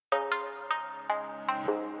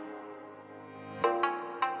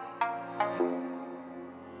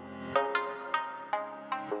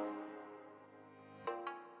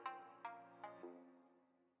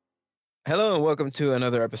welcome to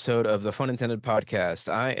another episode of the Fun Intended Podcast.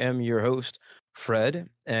 I am your host, Fred,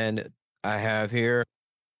 and I have here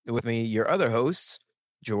with me your other hosts,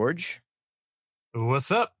 George What's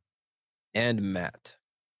up? and Matt.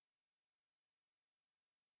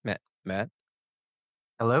 Matt?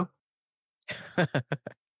 Hello?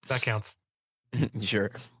 That counts.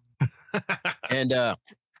 Sure. And all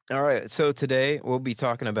right, so today we'll be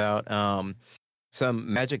talking about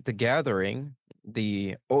some Magic the Gathering,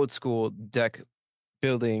 the old school deck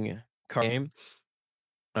building card game.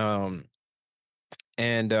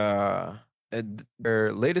 And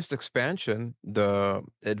their latest expansion, the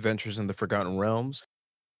Adventures in the Forgotten Realms.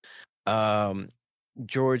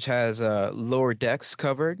 George has Lower Decks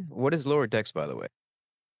covered. What is Lower Decks, by the way?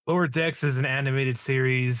 Lower Decks is an animated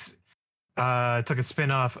series. It took a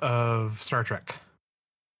spin-off of Star Trek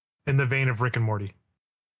in the vein of Rick and Morty.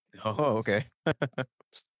 Oh, okay.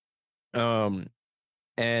 And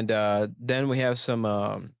then we have some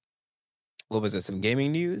what was it? Some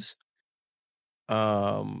gaming news.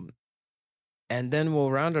 And then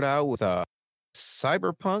we'll round it out with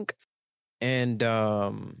Cyberpunk. And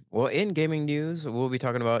well, in gaming news, we'll be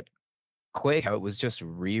talking about Quake, how it was just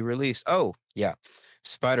re-released. Oh, yeah.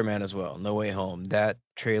 Spider-Man as well. No Way Home. That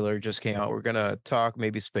trailer just came out. We're gonna talk,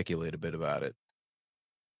 maybe speculate a bit about it.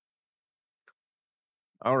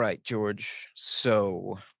 All right, George.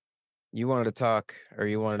 So you wanted to talk, or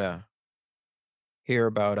you wanted to hear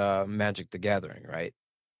about Magic the Gathering, right?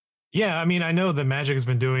 Yeah, I mean, I know that Magic has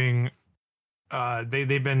been doing.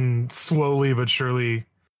 They've been slowly but surely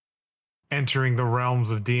entering the realms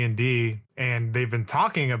of D&D, and they've been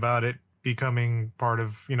talking about it becoming part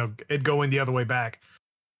of, it going the other way back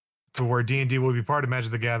to where D&D will be part of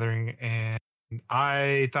Magic the Gathering. And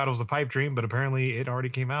I thought it was a pipe dream, but apparently it already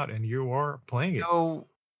came out and you are playing it. So,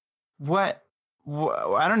 what?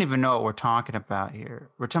 I don't even know what we're talking about here.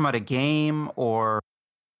 We're talking about a game or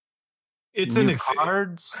It's new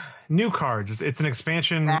cards? New cards. It's an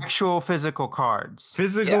expansion. Actual physical cards.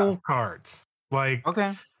 Physical cards. Like,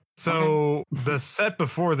 okay. So the set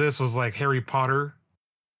before this was like Harry Potter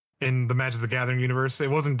in the Magic the Gathering universe. It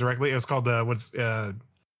wasn't directly. It was called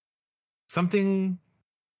something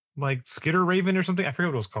like Skitter Raven or something. I forget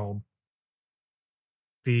what it was called.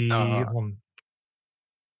 I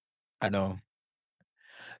know.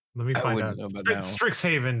 Let me find out.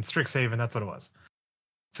 Strixhaven. That's what it was.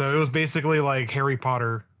 So it was basically like Harry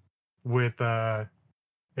Potter with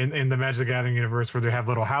in the Magic the Gathering universe, where they have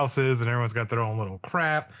little houses and everyone's got their own little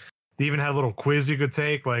crap. They even had a little quiz you could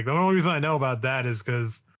take. Like, the only reason I know about that is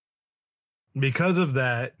because of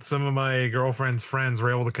that, some of my girlfriend's friends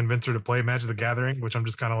were able to convince her to play Magic the Gathering, which I'm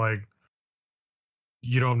just kind of like,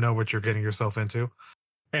 you don't know what you're getting yourself into.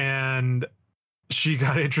 And she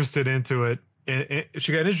got interested into it.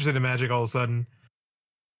 She got interested in Magic all of a sudden.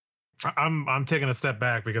 I'm taking a step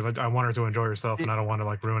back because I want her to enjoy herself, and I don't want to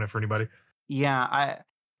like ruin it for anybody. Yeah,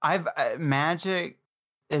 I've Magic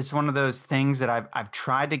is one of those things that I've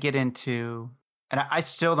tried to get into, and I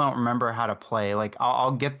still don't remember how to play. Like,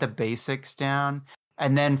 I'll get the basics down,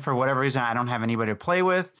 and then for whatever reason, I don't have anybody to play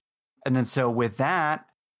with, and then so with that,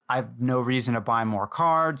 I've no reason to buy more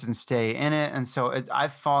cards and stay in it, and so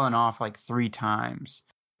I've fallen off like 3 times.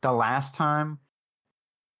 The last time,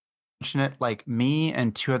 like me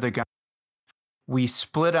and 2 other guys, we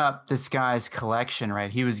split up this guy's collection, right?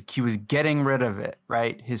 He was getting rid of it,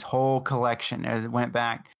 right? His whole collection. It went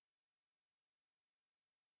back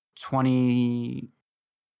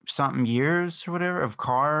 20-something years or whatever of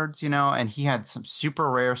cards, and he had some super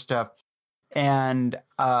rare stuff. And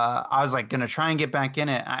I was like going to try and get back in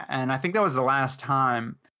it. And I think that was the last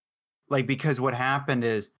time, like, because what happened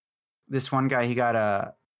is this one guy, he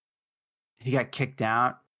got kicked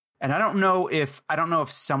out. And I don't know if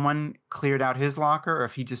someone cleared out his locker or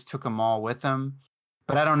if he just took them all with him.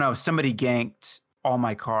 But I don't know. Somebody ganked all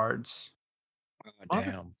my cards. Oh,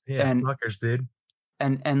 damn. Yeah, and fuckers did.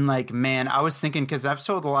 And like, man, I was thinking, because I've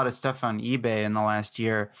sold a lot of stuff on eBay in the last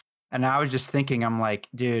year. And I was just thinking, I'm like,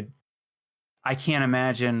 dude, I can't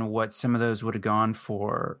imagine what some of those would have gone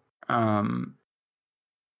for. Yeah,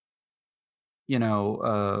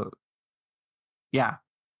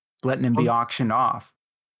 letting him be auctioned off.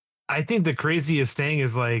 I think the craziest thing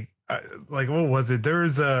is like what was it?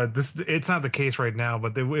 There's this. It's not the case right now,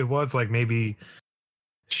 but it was like maybe.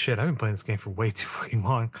 Shit, I've been playing this game for way too fucking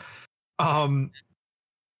long. I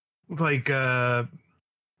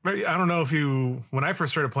don't know if when I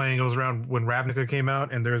first started playing, it was around when Ravnica came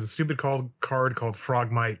out, and there's a stupid card called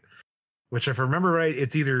Frogmite, which if I remember right,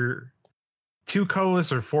 it's either 2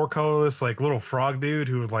 colorless or 4 colorless, like little frog dude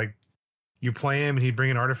who would like you play him and he'd bring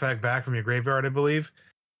an artifact back from your graveyard, I believe.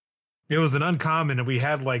 It was an uncommon, and we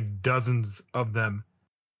had like dozens of them.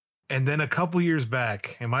 And then a couple years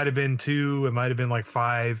back, it might have been 2, it might have been like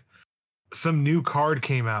 5. Some new card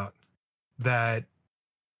came out that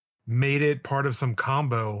made it part of some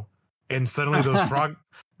combo, and suddenly those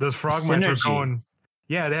frogmites were going.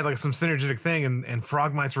 Yeah, they had like some synergetic thing, and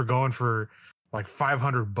frogmites were going for like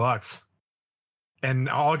 $500. And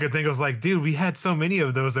all I could think was like, dude, we had so many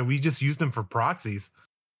of those that we just used them for proxies.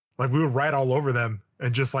 Like we would write all over them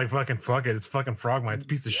and just like fuck it. It's fucking frogmites,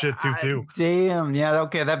 piece of shit too. Damn. Yeah.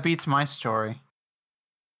 Okay, that beats my story.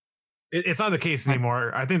 It's not the case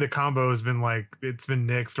anymore. I think the combo has been like it's been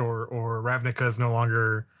nixed, or Ravnica is no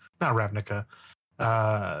longer not Ravnica.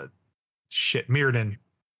 Mirrodin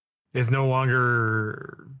is no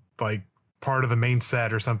longer like part of the main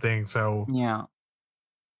set or something. So yeah,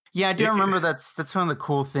 I do remember that's one of the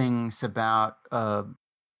cool things about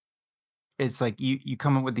it's like you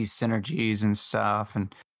come up with these synergies and stuff,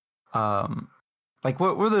 and like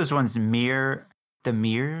what were those ones? The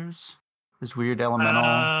mirrors. This weird elemental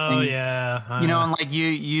thing. Yeah. And like you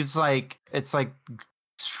use like it's like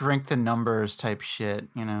strength in numbers type shit,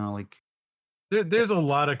 like there's a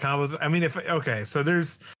lot of combos. I mean, so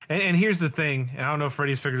there's and here's the thing, I don't know if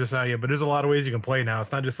Freddy's figured this out yet, but there's a lot of ways you can play now.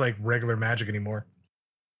 It's not just like regular Magic anymore.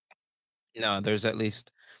 No, there's at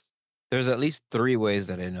least 3 ways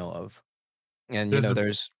that I know of. And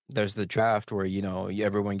there's the draft where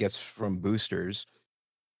everyone gets from boosters,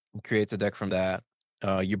 creates a deck from that.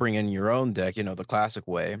 You bring in your own deck, the classic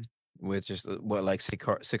way, which is like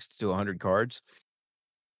 6 to 100 cards.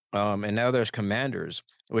 And now there's commanders,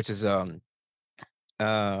 which is you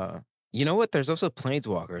know what? There's also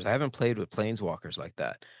planeswalkers. I haven't played with planeswalkers like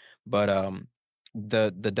that, but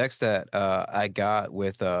the decks that I got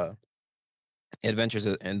with Adventures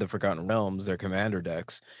in the Forgotten Realms, they're commander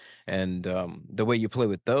decks, and the way you play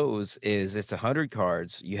with those is it's 100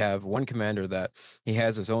 cards. You have one commander that he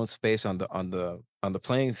has his own space on the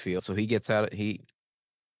playing field, so he gets out.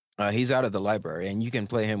 He's out of the library, and you can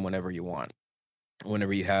play him whenever you want,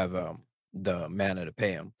 whenever you have the mana to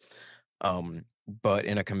pay him. But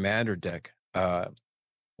in a commander deck,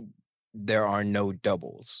 there are no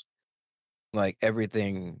doubles. Like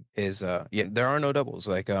everything is there are no doubles.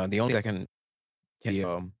 Like the only that can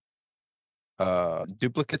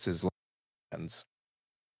duplicates is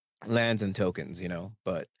lands and tokens,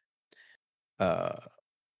 but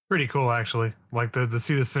pretty cool actually. Like to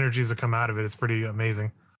see the synergies that come out of it, it's pretty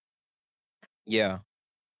amazing. Yeah.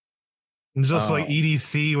 And just like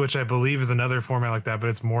EDC, which I believe is another format like that, but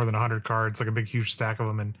it's more than 100 cards, like a big huge stack of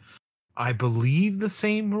them, and I believe the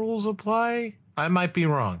same rules apply. I might be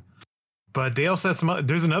wrong, but they also have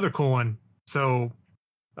there's another cool one. So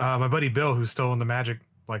my buddy Bill, who's still in the Magic,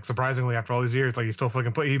 like surprisingly after all these years, like he still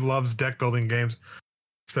fucking play. He loves deck building games,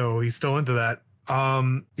 so he's still into that.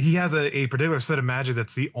 He has a particular set of Magic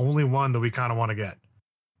that's the only one that we kind of want to get.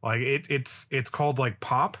 Like it's called like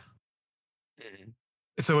Pop. Mm-hmm.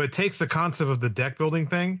 So it takes the concept of the deck building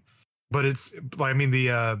thing, but it's like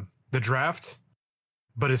the draft,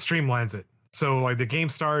 but it streamlines it. So like the game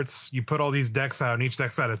starts, you put all these decks out, and each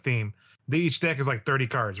deck's got a theme. Each deck is like 30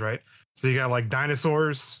 cards, right? So you got like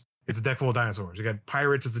dinosaurs, it's a deck full of dinosaurs. You got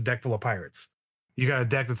pirates, it's a deck full of pirates. You got a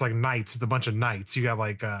deck that's like knights, it's a bunch of knights. You got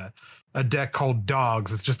like a deck called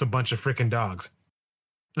dogs, it's just a bunch of freaking dogs.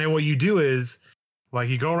 And what you do is like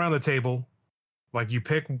you go around the table, like you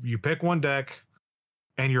pick one deck,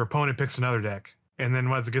 and your opponent picks another deck. And then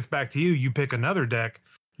once it gets back to you, you pick another deck,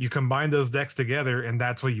 you combine those decks together, and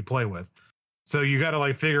that's what you play with. So you got to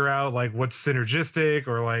like figure out like what's synergistic,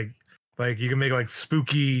 or like you can make like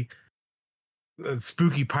spooky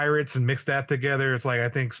pirates and mix that together. It's like, I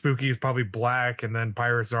think spooky is probably black, and then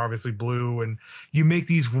pirates are obviously blue, and you make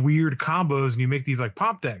these weird combos and you make these like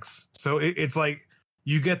pop decks. So it's like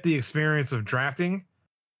you get the experience of drafting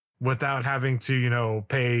without having to,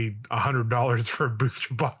 pay $100 for a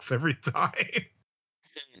booster box every time.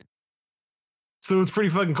 So it's pretty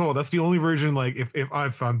fucking cool. That's the only version, like,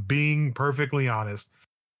 if I'm being perfectly honest,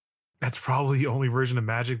 that's probably the only version of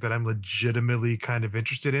Magic that I'm legitimately kind of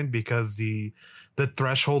interested in, because the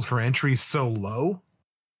threshold for entry is so low.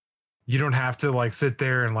 You don't have to like sit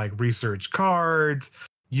there and like research cards.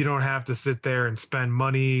 You don't have to sit there and spend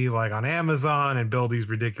money like on Amazon and build these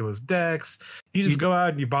ridiculous decks. You just go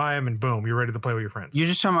out and you buy them, and boom, you're ready to play with your friends. You're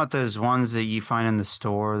just talking about those ones that you find in the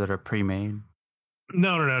store that are pre-made?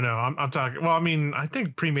 No. I'm talking. Well, I mean, I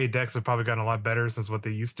think pre-made decks have probably gotten a lot better since what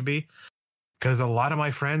they used to be, because a lot of my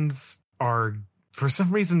friends are, for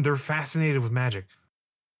some reason, they're fascinated with Magic.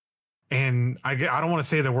 And I don't want to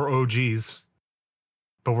say that we're OGs,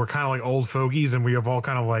 but we're kind of like old fogies, and we have all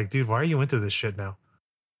kind of like, dude, why are you into this shit now?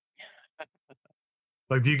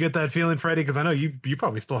 Like, do you get that feeling, Freddie? Because I know you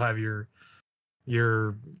probably still have your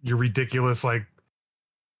ridiculous like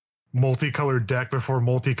multicolored deck before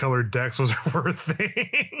multicolored decks was a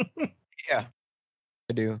thing. Yeah,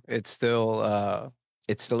 I do. It's still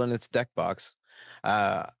in its deck box.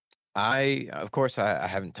 Of course I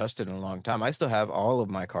haven't touched it in a long time. I still have all of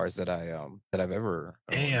my cards that I've ever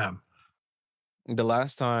owned. Damn. The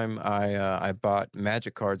last time I bought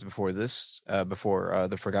Magic cards before this, before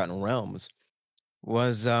the Forgotten Realms,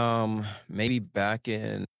 was maybe back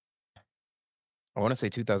in, I want to say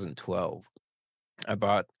 2012. I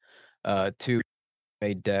bought 2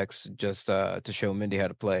 made decks just to show Mindy how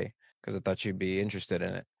to play because I thought she'd be interested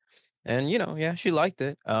in it. And yeah, she liked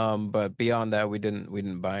it. But beyond that, we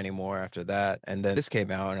didn't buy any more after that. And then this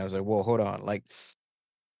came out, and I was like, "Whoa, hold on! Like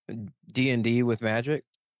D&D with Magic,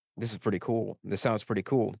 this is pretty cool. This sounds pretty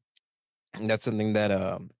cool." And that's something that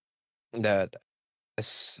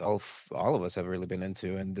all of us have really been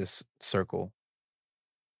into in this circle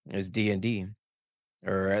is D&D,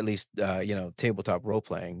 or at least tabletop role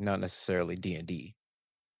playing, not necessarily D&D.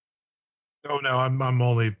 Oh no, I'm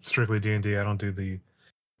only strictly D&D. I don't do the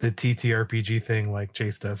TTRPG thing like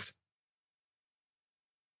Chase does.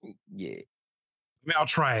 Yeah, I mean, I'll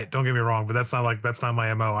try it. Don't get me wrong, but that's not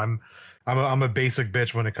my MO. I'm a basic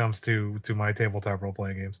bitch when it comes to my tabletop role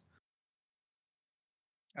playing games.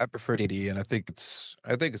 I prefer D&D, and I think it's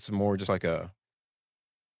more just like a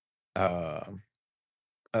I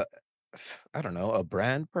don't know, a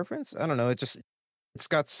brand preference. I don't know. It's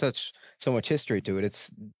got so much history to it.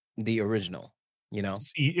 It's the original,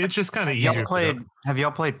 It's just kind of easier. Have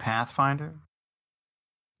y'all played Pathfinder?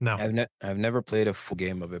 No, I've never played a full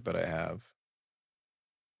game of it, but I have.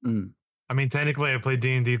 I mean, technically, I played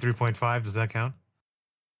D&D 3.5. Does that count?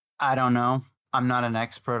 I don't know. I'm not an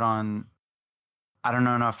expert on. I don't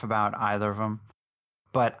know enough about either of them.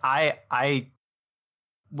 But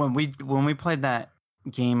when we played that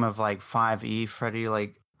game of like 5e, Freddie,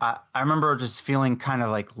 like I remember just feeling kind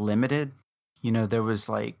of like limited. There was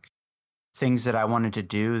like things that I wanted to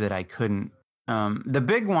do that I couldn't. The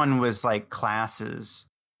big one was like classes.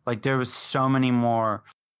 Like there was so many more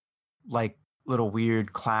like little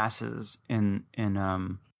weird classes in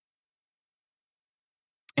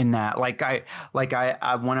that. One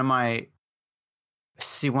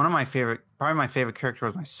of my favorite, probably my favorite character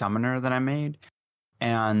was my summoner that I made.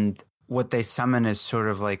 And what they summon is sort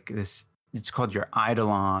of like this, it's called your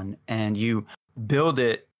Eidolon, and you build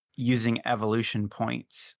it using evolution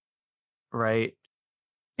points, right?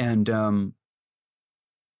 And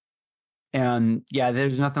yeah,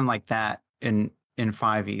 there's nothing like that in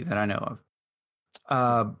 5e that I know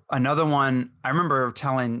of. Another one, I remember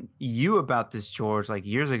telling you about this, George, like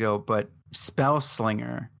years ago, but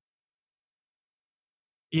Spellslinger.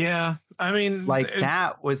 Yeah, I mean,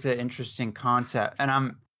 that was an interesting concept,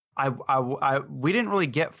 and we didn't really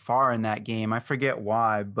get far in that game. I forget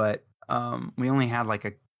why, but we only had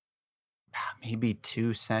like maybe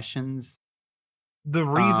 2 sessions. The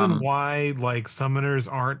reason why like summoners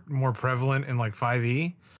aren't more prevalent in like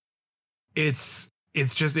 5e, it's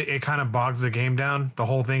just it kind of bogs the game down. The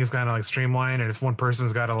whole thing is kind of like streamlined, and if one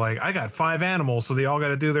person's got to like, I got 5 animals, so they all got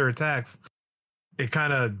to do their attacks. It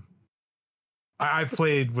kind of. I've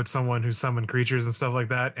played with someone who summoned creatures and stuff like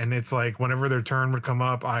that, and it's like whenever their turn would come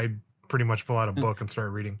up, I pretty much pull out a book and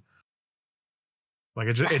start reading. Like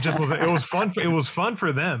it just was. It was fun. It was fun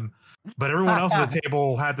for them, but everyone else at the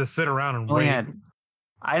table had to sit around and wait.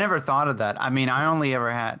 I never thought of that. I mean, I only ever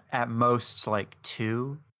had at most like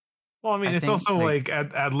 2. Well, I mean, it's also like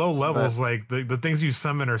at low levels, like the things you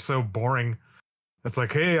summon are so boring. It's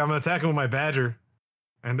like, hey, I'm attacking with my badger,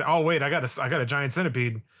 and oh wait, I got a giant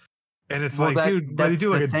centipede. And it's dude, they do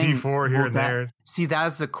like a D4 here and there. See,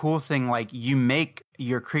 that's the cool thing. Like, you make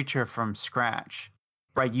your creature from scratch,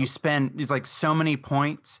 right? You spend, it's like so many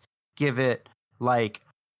points, give it like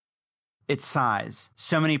its size.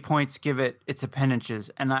 So many points, give it its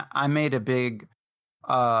appendages. And I made a big,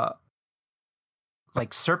 like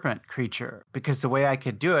serpent creature because the way I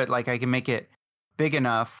could do it, like I can make it big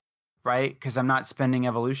enough, right? Because I'm not spending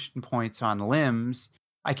evolution points on limbs.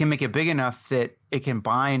 I can make it big enough that it can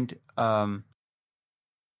bind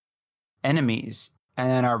enemies, and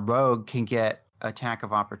then our rogue can get attack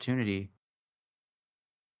of opportunity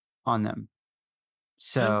on them.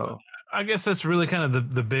 So I guess that's really kind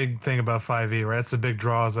of the big thing about 5e, right? That's the big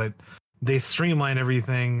draw, is that they streamline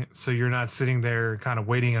everything so you're not sitting there kind of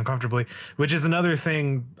waiting uncomfortably, which is another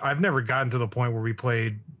thing. I've never gotten to the point where we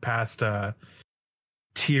played past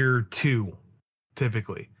tier 2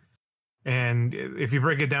 typically. And if you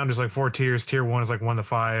break it down, there's like 4 tiers. Tier 1 is like 1 to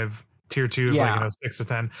 5. Tier 2 is like 6 to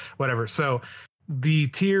 10, whatever. So the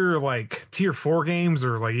tier 4 games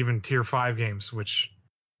or like even tier 5 games, which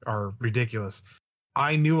are ridiculous.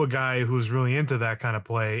 I knew a guy who was really into that kind of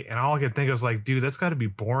play, and all I could think of was like, dude, that's got to be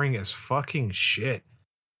boring as fucking shit.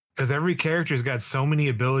 Because every character's got so many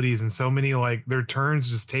abilities and so many, like, their turns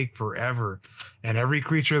just take forever. And every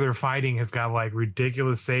creature they're fighting has got like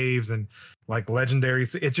ridiculous saves and like legendary.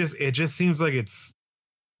 It just seems like it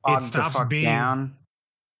stops being down.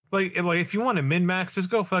 Like if you want to min max, just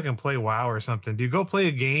go fucking play WoW or something. Dude, go play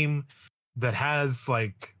a game that has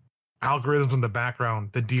like algorithms in the background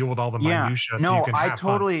that deal with all the minutia. No, so you can I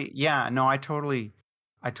totally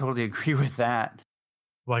agree with that.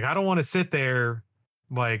 Like, I don't want to sit there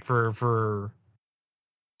like for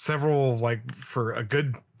several, like for a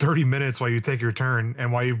good 30 minutes while you take your turn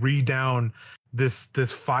and while you read down this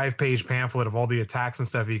 5-page pamphlet of all the attacks and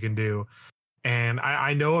stuff you can do. And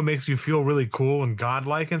I know it makes you feel really cool and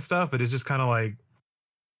godlike and stuff, but it's just kind of like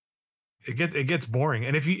it gets boring.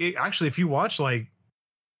 And if you watch, like,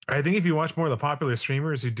 I think if you watch more of the popular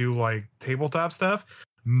streamers who do like tabletop stuff,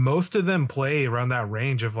 most of them play around that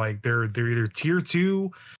range of like they're either tier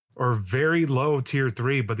 2 or very low tier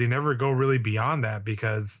 3, but they never go really beyond that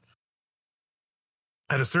because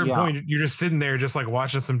at a certain point you're just sitting there just like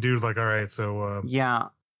watching some dude like, all right, so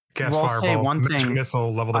cast fireball, one thing,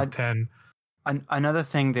 missile leveled up 10. Another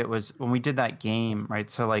thing that was when we did that game, right?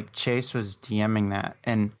 So like Chase was DMing that,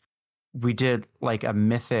 and we did like a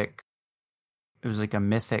mythic. It was like a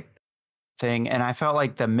mythic thing, and I felt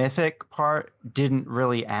like the mythic part didn't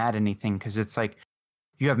really add anything because it's like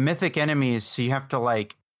you have mythic enemies, so you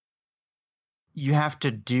have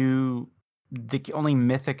to do the only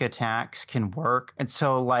mythic attacks can work, and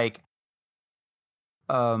so like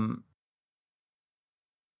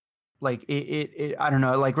it I don't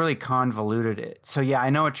know, like really convoluted it. So yeah, I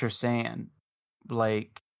know what you're saying.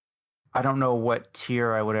 Like, I don't know what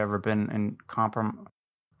tier I would ever been in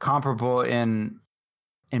comparable in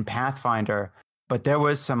Pathfinder, but there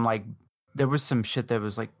was some shit that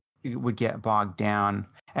was like it would get bogged down.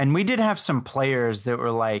 And we did have some players that were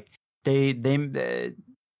like they did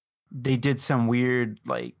some weird,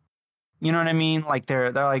 like, you know what I mean? Like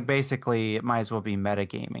they're like basically it might as well be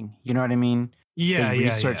metagaming. You know what I mean? Yeah, they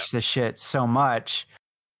research the shit so much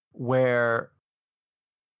where,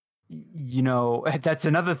 you know, that's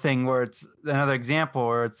another thing where it's another example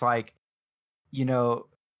where it's like, you know,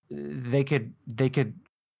 they could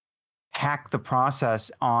hack the process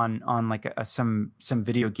on like some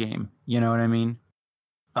video game. You know what I mean?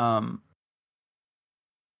 And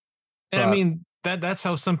I mean that's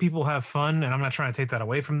how some people have fun, and I'm not trying to take that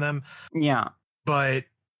away from them. Yeah, but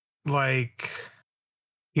like,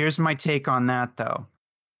 here's my take on that though.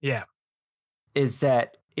 Yeah, is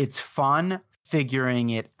that it's fun figuring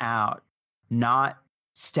it out, not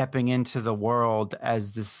stepping into the world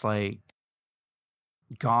as this like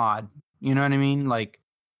god. You know what I mean? Like,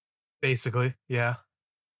 basically, yeah.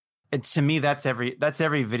 It's, to me, that's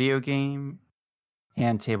every video game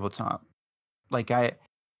and tabletop. Like,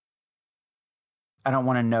 I don't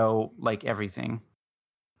want to know like everything.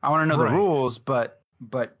 I want to know the rules, but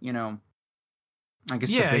you know, I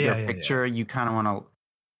guess the bigger picture, you kind of want to,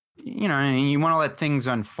 you know, you want to let things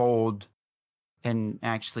unfold and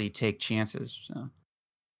actually take chances.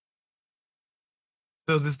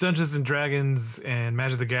 So this Dungeons and Dragons and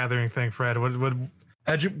Magic the Gathering thing, Fred, what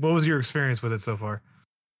was your experience with it so far?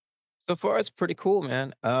 So far, it's pretty cool,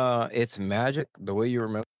 man. It's Magic the way you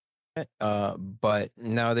remember it, but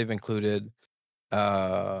now they've included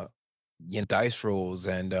dice rolls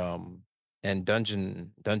and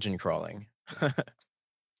dungeon crawling.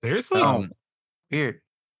 Seriously? Weird.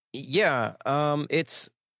 Yeah. It's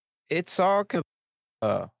all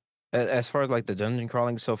as far as like the dungeon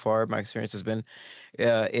crawling so far, my experience has been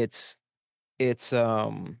it's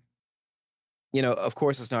you know, of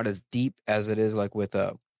course it's not as deep as it is like with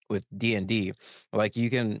D&D. Like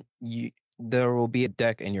there will be a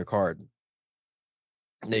deck in your card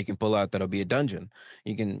that you can pull out that'll be a dungeon.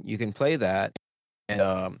 You can play that,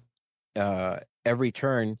 and every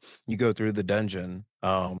turn you go through the dungeon,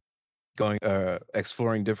 going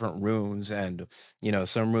exploring different rooms, and you know,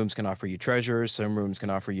 some rooms can offer you treasures, some rooms can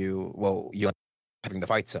offer you, well, you're having to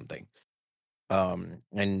fight something. And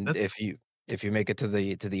if you make it to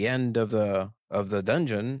the end of the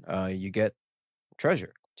dungeon, you get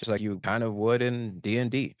treasure, just like you kind of would in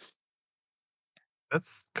D&D.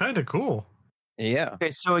 That's kind of cool. Yeah.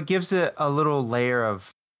 Okay, so it gives it a little layer of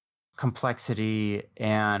complexity,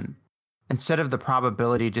 and instead of the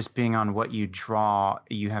probability just being on what you draw,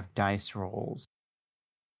 you have dice rolls.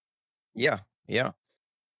 Yeah.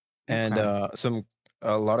 And a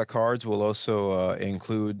lot of cards will also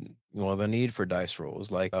include, well, the need for dice rolls.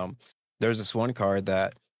 Like there's this one card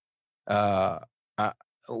that uh,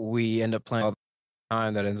 we end up playing all the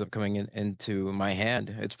time that ends up coming into my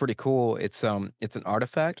hand. It's pretty cool. It's an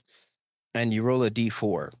artifact, and you roll a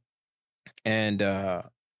d4, and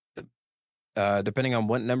depending on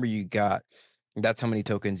what number you got, that's how many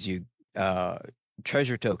tokens you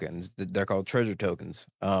treasure tokens. They're called treasure tokens.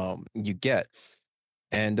 You get,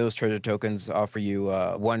 and those treasure tokens offer you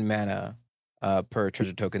 1 mana per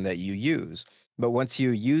treasure token that you use. But once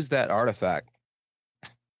you use that artifact,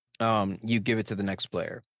 you give it to the next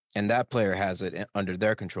player, and that player has it under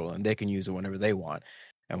their control, and they can use it whenever they want.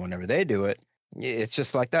 And whenever they do it, it's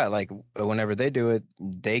just like that. Like whenever they do it,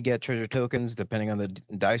 they get treasure tokens depending on the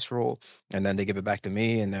dice roll, and then they give it back to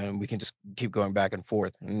me, and then we can just keep going back and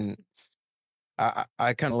forth. And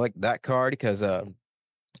I kind of like that card because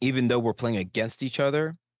even though we're playing against each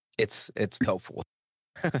other, it's helpful.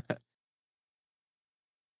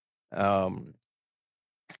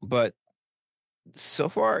 But so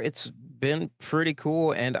far it's been pretty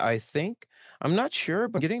cool, and I think I'm not sure,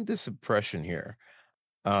 but getting this impression here.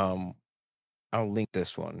 I'll link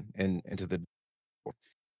this one into the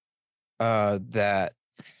that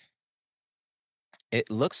it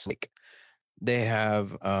looks like they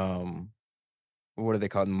have what are they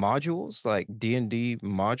called, modules, like D&D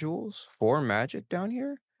modules for Magic down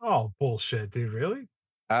here. Oh bullshit, dude! Really?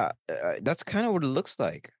 That's kind of what it looks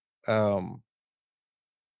like. And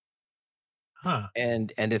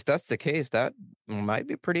if that's the case, that might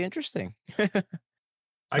be pretty interesting. I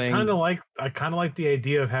kind of like the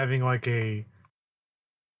idea of having like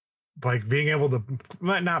being able to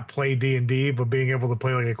not play D&D, but being able to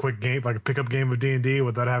play like a quick game, like a pickup game of D&D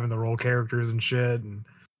without having to roll characters and shit. And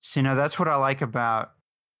so, that's what I like about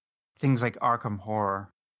things like Arkham Horror.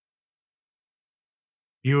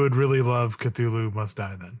 You would really love Cthulhu Must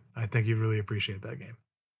Die then. I think you'd really appreciate that game.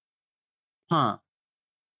 Huh.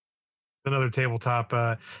 Another tabletop.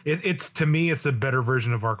 It's to me, it's a better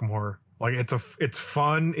version of Arkham Horror. Like it's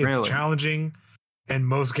fun, it's really challenging, and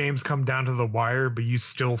most games come down to the wire, but you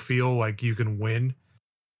still feel like you can win.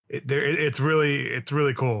 It's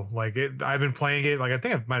really cool. Like I've been playing it. Like I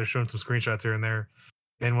think I might have shown some screenshots here and there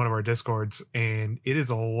in one of our Discords, and it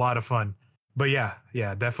is a lot of fun. But yeah,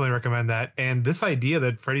 definitely recommend that. And this idea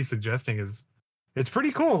that Freddie's suggesting it's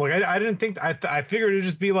pretty cool. Like I didn't think I figured it'd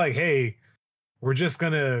just be like, hey, we're just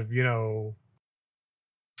gonna,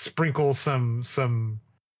 sprinkle some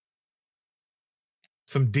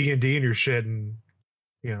D&D in your shit, and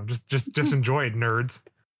just enjoy it, nerds.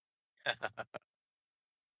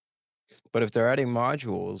 But if they're adding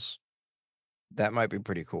modules, that might be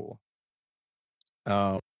pretty cool.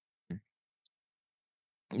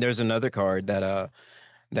 There's another card that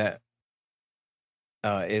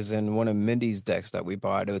is in one of Mindy's decks that we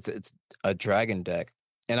bought. It's a dragon deck,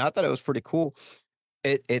 and I thought it was pretty cool.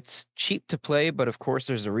 It's cheap to play, but of course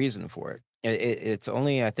there's a reason for it. It's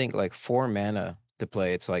only, I think, like 4 mana to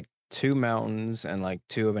play. It's like 2 mountains and like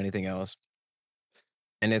 2 of anything else.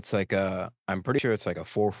 And it's like I'm pretty sure it's like a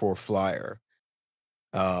 4/4 flyer.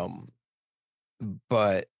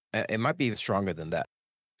 But it might be even stronger than that.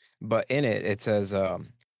 But in it says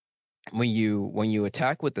when you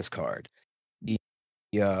attack with this card, the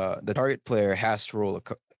target player has to roll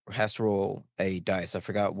a dice. I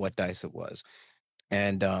forgot what dice it was.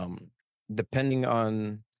 And depending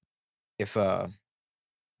on if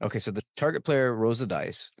okay, so the target player rolls the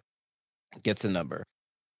dice, gets a number,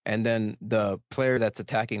 and then the player that's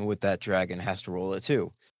attacking with that dragon has to roll it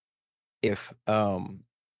too. If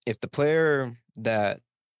the player that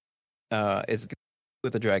is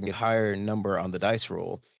with the dragon get a higher number on the dice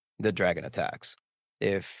roll, the dragon attacks.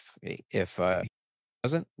 If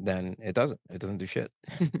doesn't, then it doesn't. It doesn't do shit.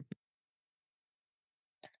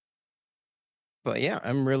 But yeah,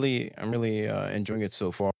 I'm really enjoying it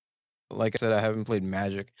so far. Like I said, I haven't played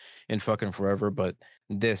Magic in fucking forever, but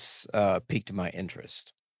this piqued my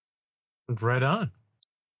interest. Right on.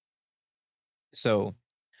 So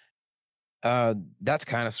that's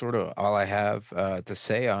kind of sort of all I have to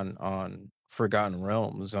say on Forgotten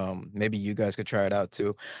Realms. Maybe you guys could try it out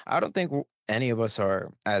too. I don't think any of us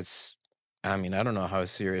are as, I mean, I don't know how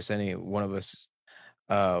serious any one of us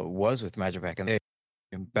was with Magic back in the day.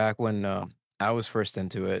 Back when I was first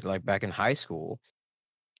into it, like back in high school,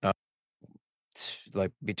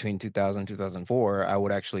 like between 2000 2004, I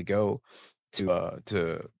would actually go to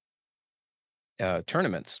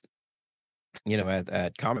tournaments,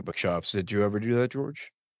 at comic book shops. Did you ever do that,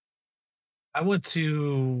 George? I want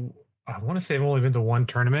to say I've only been to one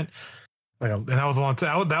tournament, and that was a long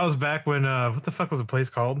time. That was back when what the fuck was the place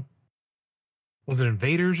called? Was it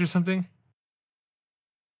Invaders or something?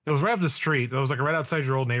 It was right up the street. It was like right outside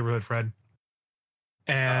your old neighborhood, Fred.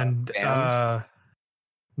 And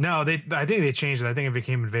no, I think they changed it. I think it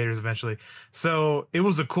became Invaders eventually. So it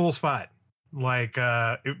was a cool spot. Like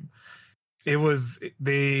it was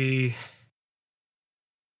the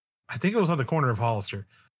I think it was on the corner of Hollister,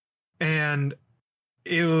 and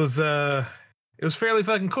it was fairly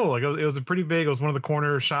fucking cool. Like it was a pretty big. It was one of the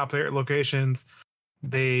corner shop locations.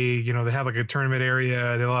 They had like a tournament area.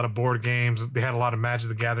 They had a lot of board games. They had a lot of Magic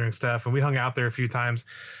the Gathering stuff, and we hung out there a few times.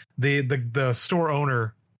 The store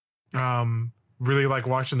owner really liked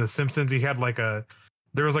watching The Simpsons. He had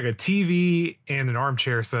there was like a TV and an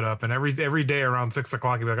armchair set up, and every day around 6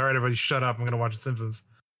 o'clock he'd be like, "All right, everybody, shut up! I'm gonna watch The Simpsons."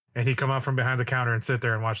 And he'd come out from behind the counter and sit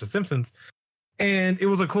there and watch The Simpsons. And it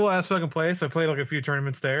was a cool ass fucking place. I played like a few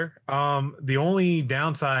tournaments there. The only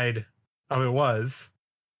downside of it was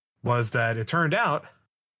that it turned out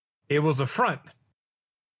it was a front.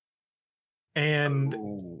 And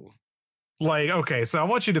like, okay, so I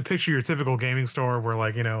want you to picture your typical gaming store where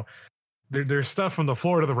like, there's stuff from the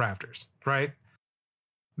floor to the rafters, right?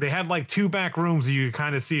 They had like 2 back rooms that you could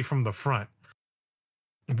kind of see from the front.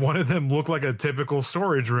 One of them looked like a typical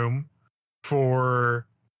storage room for,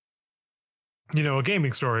 a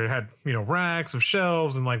gaming store. It had, racks of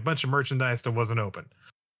shelves and like a bunch of merchandise that wasn't open.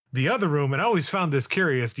 The other room, and I always found this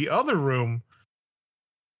curious, the other room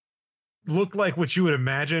looked like what you would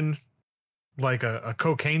imagine like a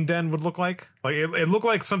cocaine den would look like. Like it looked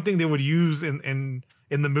like something they would use in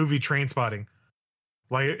the movie Trainspotting.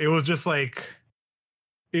 Like it was just like,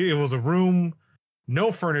 it was a room,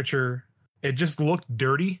 no furniture. It just looked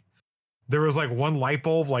dirty. There was like one light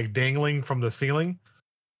bulb like dangling from the ceiling.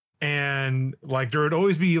 And like there would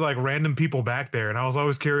always be like random people back there. And I was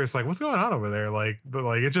always curious, like, what's going on over there? Like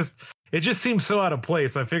it just seems so out of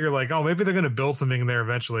place. I figured like, oh, maybe they're gonna build something in there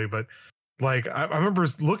eventually. But like I remember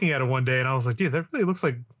looking at it one day and I was like, dude, that really looks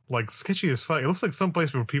like sketchy as fuck. It looks like some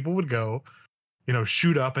place where people would go,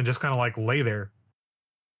 shoot up and just kind of like lay there.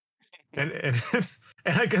 And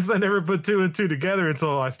and I guess I never put 2 and 2 together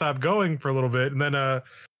until I stopped going for a little bit. And then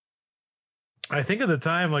I think at the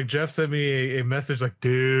time, like Jeff sent me a message like,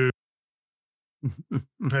 dude,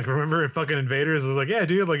 like remember in fucking Invaders? I was like, yeah,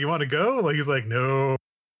 dude, like you want to go? Like he's like, no.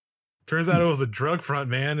 Turns out it was a drug front,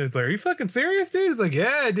 man. It's like, are you fucking serious, dude? It's like,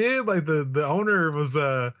 yeah, dude. Like the owner was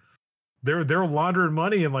they were laundering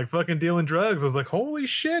money and like fucking dealing drugs. I was like, holy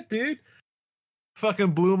shit, dude.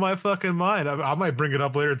 Fucking blew my fucking mind. I might bring it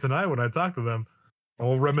up later tonight when I talk to them.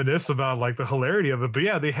 I'll reminisce about like the hilarity of it. But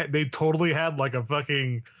yeah, they totally had like a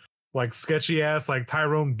fucking like sketchy ass like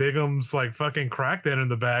Tyrone Bigum's like fucking crack den in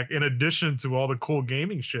the back, in addition to all the cool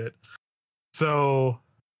gaming shit. So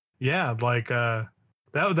yeah, like that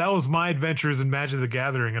was my adventures in Magic the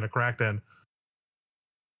Gathering in a crack den.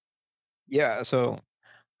 Yeah, so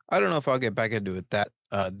I don't know if I'll get back into it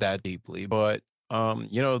that deeply, but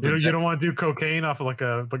you don't want to do cocaine off of like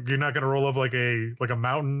you're not gonna roll up like a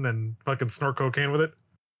mountain and fucking snort cocaine with it.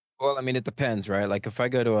 Well, I mean, it depends, right? Like if I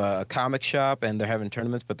go to a comic shop and they're having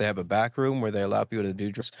tournaments, but they have a back room where they allow people to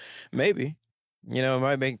do drugs, maybe, it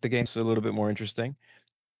might make the games a little bit more interesting.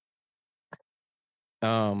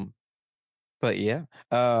 But yeah,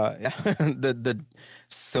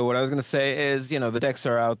 so what I was gonna say is, the decks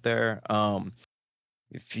are out there.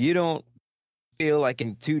 If you don't feel like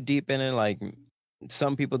getting too deep in it, like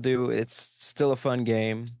some people do, it's still a fun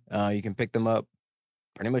game. You can pick them up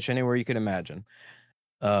pretty much anywhere you can imagine.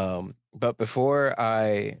 But before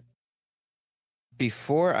I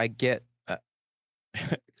get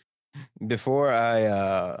before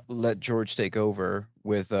I let George take over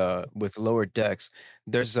with lower decks,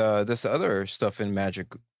 there's this other stuff in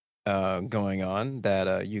Magic going on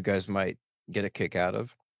that you guys might get a kick out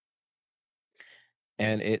of.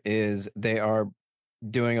 And it is, they are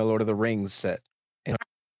doing a Lord of the Rings set in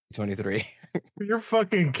 2023. You're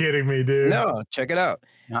fucking kidding me, dude. No, check it out.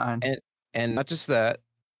 And not just that.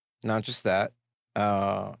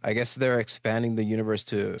 I guess they're expanding the universe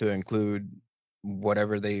to include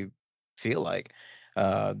whatever they feel like.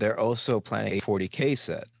 They're also planning a 40K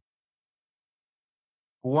set.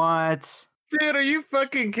 What? Dude, are you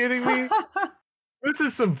fucking kidding me? This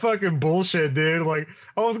is some fucking bullshit, dude. Like,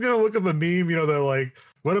 I was gonna look up a meme, they're like,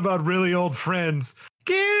 what about really old friends?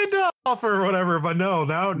 Gandalf or whatever, but no,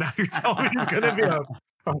 now you're telling me it's gonna be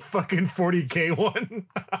a fucking 40K one.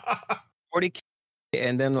 40K,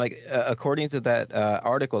 and then like according to that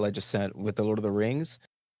article I just sent with the Lord of the Rings,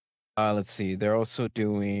 let's see, they're also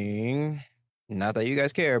doing, not that you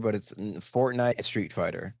guys care, but it's Fortnite and Street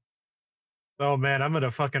Fighter. Oh man, I'm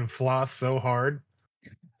gonna fucking floss so hard.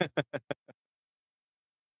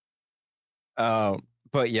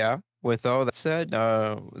 But yeah, with all that said,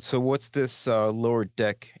 so what's this lower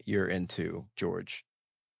deck you're into, George?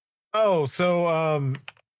 Oh, so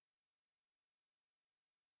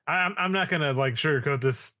I'm not gonna like sugarcoat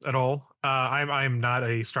this at all. I'm not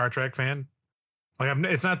a Star Trek fan. Like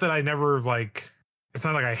it's not that I never like. It's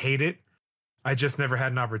not like I hate it. I just never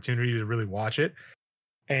had an opportunity to really watch it,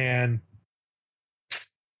 and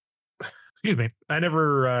excuse me, I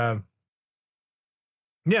never.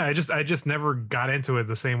 Yeah, I just never got into it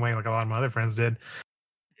the same way like a lot of my other friends did.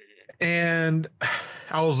 And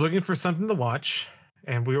I was looking for something to watch,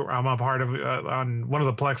 and I'm a part of on one of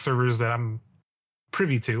the Plex servers that I'm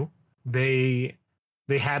privy to. They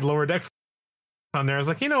had Lower Decks on there. I was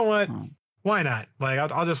like, you know what? Why not? Like,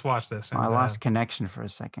 I'll just watch this. And, I lost connection for a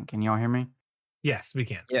second. Can you all hear me? Yes, we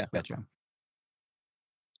can. Yeah, gotcha.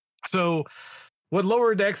 So, what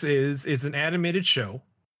Lower Decks is an animated show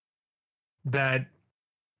that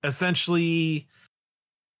essentially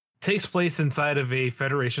takes place inside of a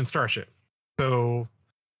Federation starship. So,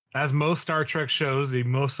 as most Star Trek shows, they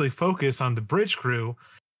mostly focus on the bridge crew.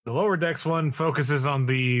 The Lower Decks one focuses on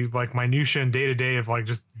the like minutia and day to day of like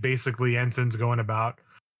just basically ensigns going about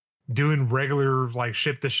doing regular like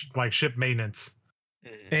ship maintenance.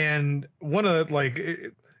 And one of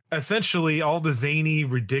essentially all the zany,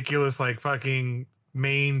 ridiculous, like fucking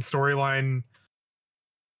main storyline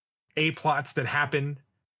A plots that happen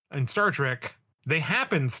in Star Trek, they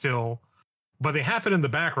happen still, but they happen in the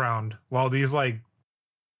background while these like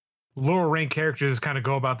lower ranked characters kind of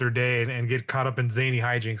go about their day and get caught up in zany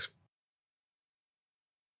hijinks.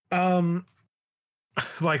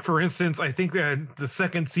 Like for instance, I think that the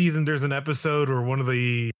second season there's an episode where one of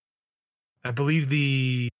the, I believe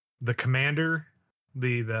the commander,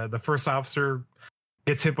 the first officer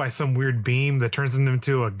gets hit by some weird beam that turns him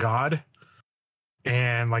into a god.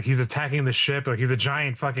 And like he's attacking the ship, like he's a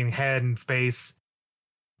giant fucking head in space.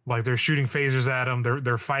 Like they're shooting phasers at him,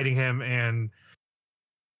 they're fighting him, and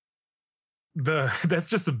that's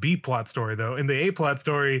just a B plot story though. In the A plot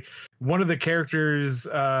story, one of the characters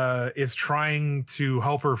is trying to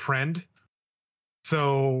help her friend.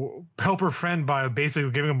 So help her friend by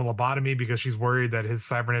basically giving him a lobotomy because she's worried that his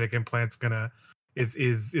cybernetic implant's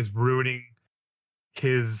is ruining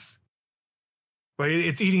his, like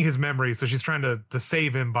it's eating his memory. So she's trying to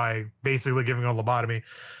save him by basically giving him a lobotomy.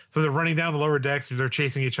 So they're running down the lower decks, they're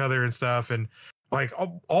chasing each other and stuff, and like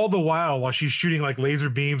all the while she's shooting like laser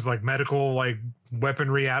beams, like medical like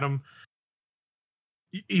weaponry at him,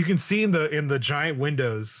 you can see in the giant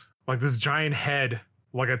windows like this giant head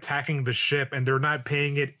like attacking the ship, and they're not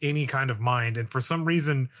paying it any kind of mind. And for some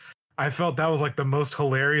reason I felt that was like the most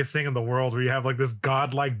hilarious thing in the world, where you have like this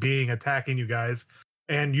godlike being attacking you guys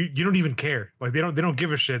and you don't even care. Like they don't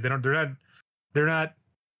give a shit. They're not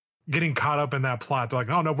getting caught up in that plot. They're like,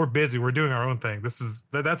 oh no, we're busy, we're doing our own thing. That's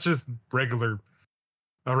just a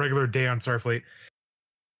regular day on Starfleet.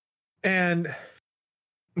 And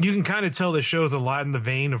you can kind of tell the show's a lot in the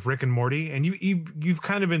vein of Rick and Morty. And you've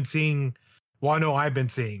kind of been seeing, well, I know I've been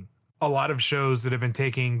seeing a lot of shows that have been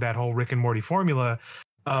taking that whole Rick and Morty formula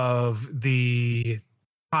of the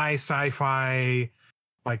high sci-fi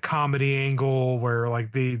like comedy angle, where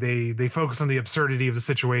like they focus on the absurdity of the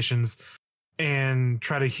situations and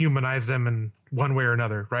try to humanize them in one way or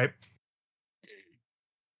another, right?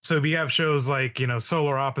 So we have shows like,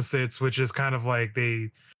 Solar Opposites, which is kind of like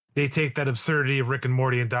they take that absurdity of Rick and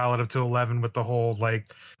Morty and dial it up to 11 with the whole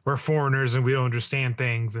like we're foreigners and we don't understand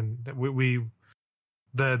things, and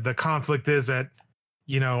the conflict is that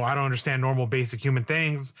I don't understand normal basic human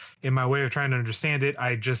things. In my way of trying to understand it,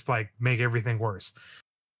 I just like make everything worse.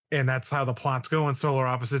 And that's how the plots go in Solar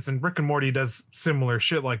Opposites, and Rick and Morty does similar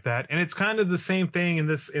shit like that. And it's kind of the same thing in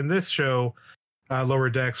this show, Lower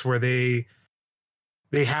Decks, where they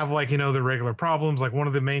have like, the regular problems. Like one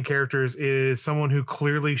of the main characters is someone who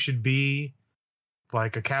clearly should be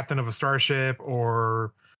like a captain of a starship,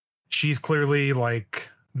 or she's clearly like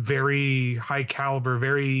very high caliber,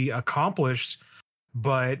 very accomplished,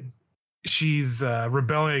 but she's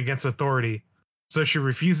rebelling against authority. So she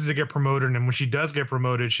refuses to get promoted. And when she does get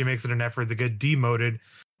promoted, she makes it an effort to get demoted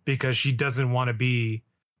because she doesn't want to be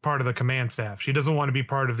part of the command staff. She doesn't want to be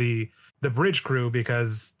part of the bridge crew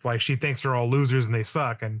because like she thinks they're all losers and they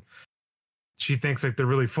suck, and she thinks like they're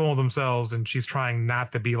really full of themselves, and she's trying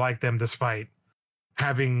not to be like them despite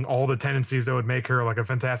having all the tendencies that would make her like a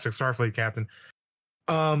fantastic Starfleet captain.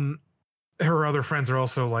 Her other friends are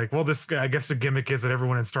also like, well, this guy, I guess the gimmick is that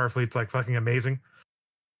everyone in Starfleet's like fucking amazing.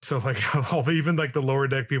 So like even like the lower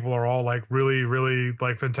deck people are all like really, really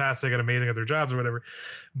like fantastic and amazing at their jobs or whatever.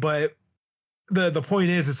 But the point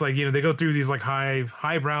is, it's like, they go through these like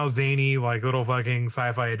highbrow, zany, like little fucking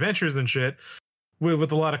sci-fi adventures and shit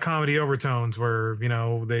with a lot of comedy overtones where,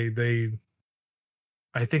 they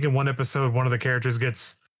I think in one episode, one of the characters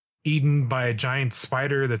gets eaten by a giant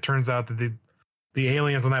spider that turns out that the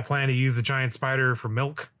aliens on that planet use the giant spider for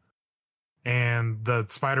milk, and the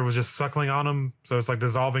spider was just suckling on him, so it's like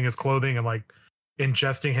dissolving his clothing and like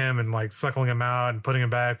ingesting him and like suckling him out and putting him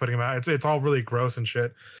back, putting him out. It's all really gross and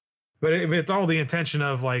shit. But it's all the intention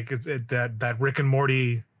of like that Rick and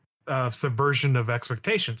Morty subversion of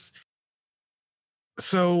expectations.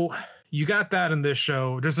 So you got that in this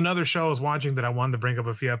show. There's another show I was watching that I wanted to bring up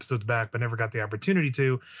a few episodes back, but never got the opportunity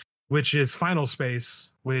to, which is Final Space,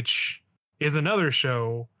 which is another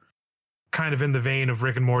show kind of in the vein of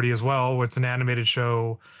Rick and Morty as well. It's an animated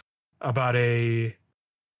show about the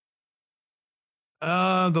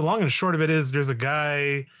long and short of it is there's a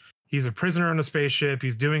guy, he's a prisoner on a spaceship,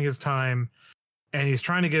 he's doing his time, and he's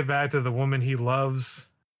trying to get back to the woman he loves,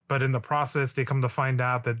 but in the process they come to find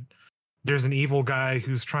out that there's an evil guy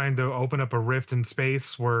who's trying to open up a rift in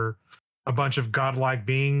space where a bunch of godlike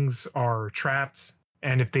beings are trapped,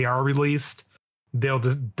 and if they are released, they'll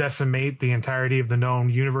just decimate the entirety of the known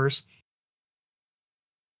universe.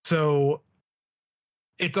 So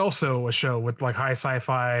it's also a show with like high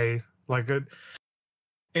sci-fi, like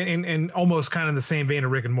and almost kind of the same vein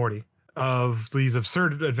of Rick and Morty, of these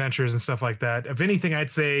absurd adventures and stuff like that. If anything, I'd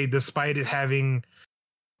say despite it having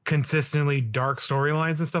consistently dark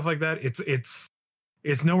storylines and stuff like that,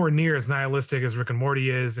 it's nowhere near as nihilistic as Rick and Morty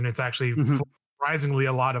is, and it's actually surprisingly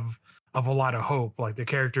a lot of hope. Like the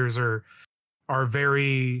characters are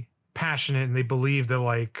very passionate, and they believe that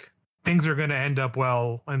like things are going to end up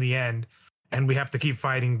well in the end, and we have to keep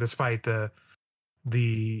fighting despite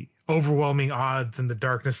the overwhelming odds and the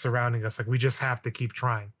darkness surrounding us. Like we just have to keep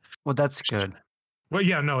trying. Well, that's good. Well,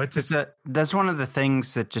 yeah, no, that's one of the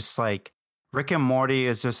things that just like Rick and Morty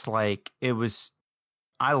is just like,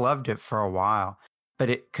 I loved it for a while, but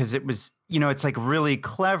because it was, it's like really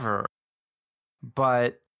clever,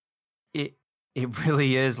 but it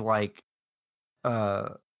really is like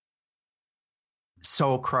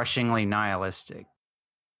soul crushingly nihilistic.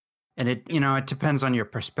 And it depends on your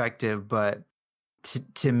perspective, but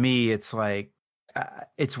to me, it's like,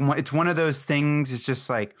 it's one of those things. It's just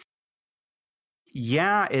like,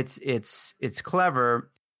 yeah, it's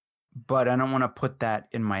clever, but I don't want to put that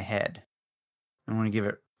in my head. I want to give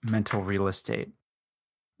it mental real estate.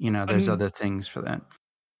 There's other things for that.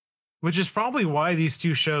 Which is probably why these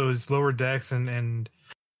two shows, Lower Decks and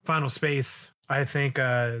Final Space, I think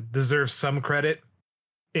deserve some credit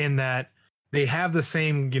in that they have the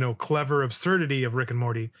same, clever absurdity of Rick and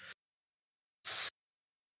Morty.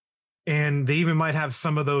 And they even might have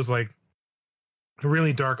some of those like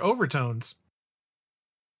really dark overtones.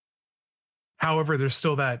 However, there's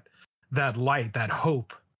still that light, that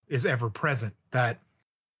hope is ever present, that,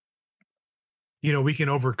 we can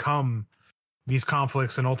overcome these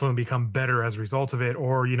conflicts and ultimately become better as a result of it.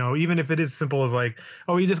 Or, even if it is simple as like,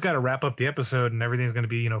 oh, you just got to wrap up the episode and everything's going to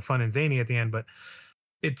be, fun and zany at the end. But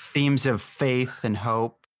it's themes of faith and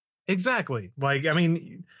hope. Exactly. Like, I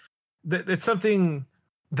mean, it's something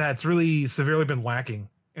that's really severely been lacking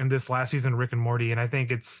in this last season of Rick and Morty. And I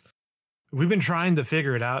think we've been trying to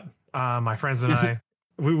figure it out. My friends and I,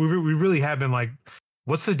 we really have been like,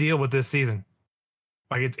 what's the deal with this season?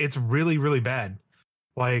 Like it's really, really bad.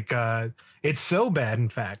 Like it's so bad, in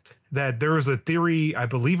fact, that there was a theory, I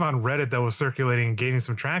believe on Reddit, that was circulating and gaining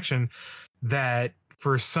some traction, that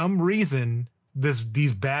for some reason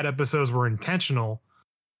these bad episodes were intentional,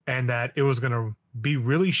 and that it was going to be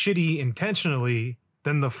really shitty intentionally.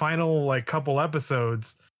 Then the final like couple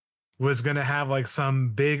episodes was going to have like some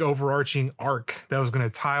big overarching arc that was going to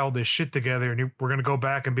tie all this shit together. And we're going to go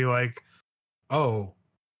back and be like, oh,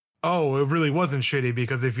 it really wasn't shitty,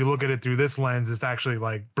 because if you look at it through this lens, it's actually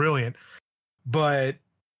like brilliant. But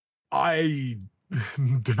I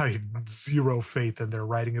have zero faith in their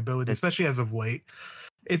writing ability, especially as of late.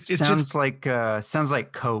 It sounds like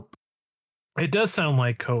cope. It does sound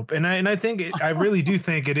like cope. And I think I really do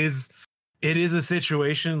think it is a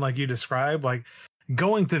situation like you described, like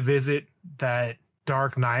going to visit that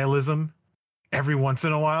dark nihilism every once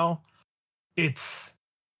in a while. It's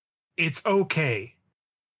okay.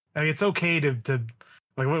 I mean, it's okay to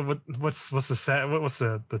like what's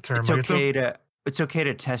the term? It's okay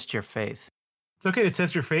to test your faith. It's okay to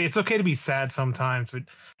test your faith. It's okay to be sad sometimes, but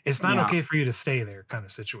it's not okay for you to stay there, kind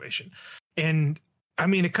of situation. And I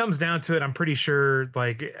mean, it comes down to it. I'm pretty sure,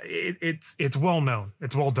 like it's well known.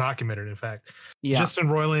 It's well documented. In fact, Justin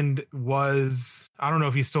Roiland was. I don't know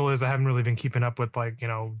if he still is. I haven't really been keeping up with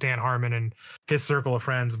Dan Harmon and his circle of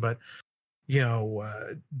friends, but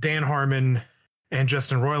Dan Harmon and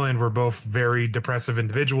Justin Roiland were both very depressive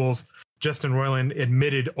individuals. Justin Roiland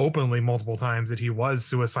admitted openly multiple times that he was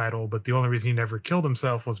suicidal, but the only reason he never killed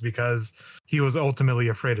himself was because he was ultimately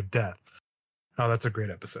afraid of death. Oh, that's a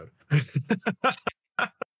great episode.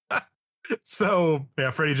 So,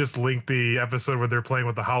 yeah, Freddie just linked the episode where they're playing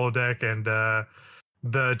with the holodeck, and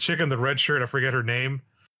the chick in the red shirt, I forget her name,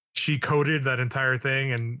 she coded that entire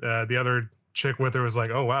thing, and the other chick with her was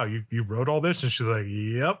like, "Oh, wow, you wrote all this?" And she's like,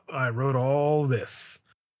 "Yep, I wrote all this."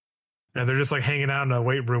 And they're just like hanging out in a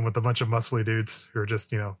weight room with a bunch of muscly dudes who are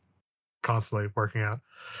just, constantly working out.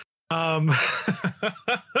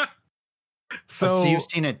 So you've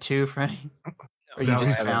seen it too, Freddie? Or you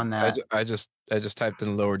just found that? I just typed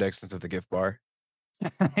in Lower Decks into the gift bar.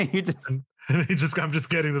 You just I'm just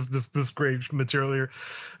getting this great material here.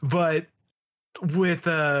 But with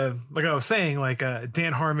like I was saying, like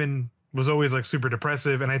Dan Harmon was always like super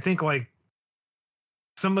depressive, and I think like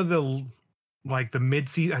some of the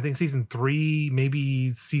mid-season, I think season 3,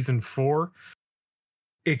 maybe season 4,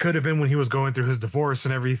 it could have been when he was going through his divorce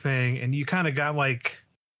and everything, and you kind of got like,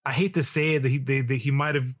 I hate to say it, that he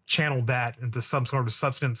might have channeled that into some sort of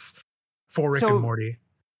substance for Rick and Morty.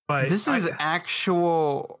 But this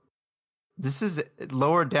is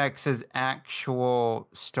Lower Decks' actual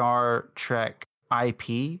Star Trek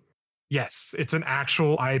IP. Yes, it's an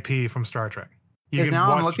actual IP from Star Trek.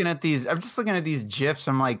 I'm looking at these. I'm just looking at these GIFs.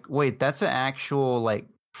 I'm like, wait, that's an actual like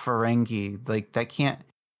Ferengi. Like that can't,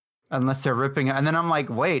 unless they're ripping it. And then I'm like,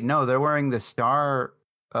 wait, no, they're wearing the Star,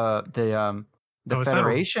 the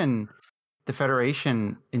Federation, the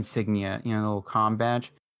Federation insignia. The little comm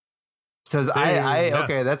badge. Says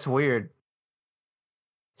okay, that's weird.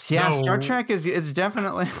 So, yeah, no. Star Trek it's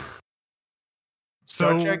definitely.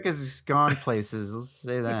 Star Trek has gone places. Let's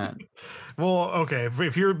say that. Well, okay.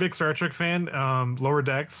 If you're a big Star Trek fan, Lower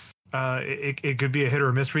Decks, it could be a hit or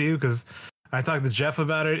a miss for you, because I talked to Jeff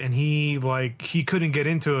about it, and he couldn't get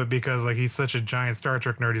into it because like he's such a giant Star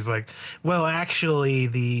Trek nerd. He's like, well, actually,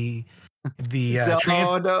 the like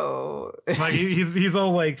he's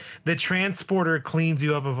all like, the transporter cleans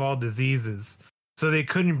you up of all diseases, so they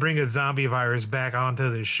couldn't bring a zombie virus back onto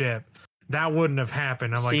the ship. That wouldn't have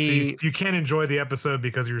happened. I'm like, see, you can't enjoy the episode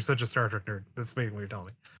because you're such a Star Trek nerd. That's basically what you're telling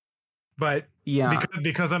me. But yeah,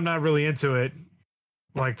 because I'm not really into it,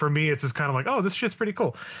 like for me, it's just kind of like, oh, this shit's pretty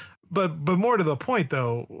cool. But more to the point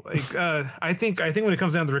though, like I think when it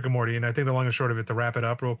comes down to Rick and Morty, and I think the long and short of it, to wrap it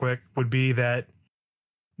up real quick, would be that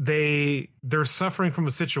they're suffering from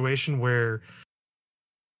a situation where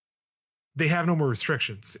they have no more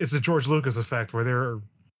restrictions. It's the George Lucas effect, where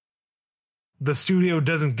the studio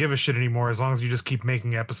doesn't give a shit anymore as long as you just keep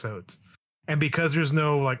making episodes. And because there's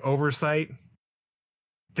no like oversight,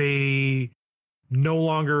 they no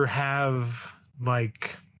longer have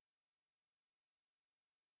like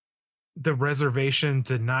the reservation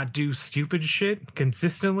to not do stupid shit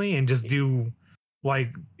consistently and just do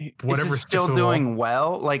like whatever. Is it still doing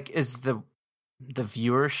well? Like, is the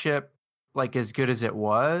viewership like as good as it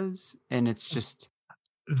was? And it's just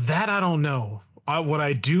that I don't know. What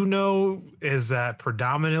I do know is that,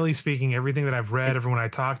 predominantly speaking, everything that I've read, everyone I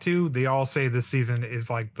talk to, they all say this season is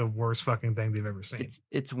like the worst fucking thing they've ever seen.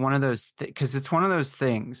 It's one of those because it's one of those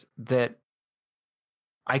things that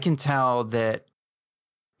I can tell that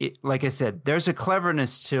like I said, there's a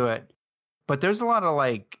cleverness to it, but there's a lot of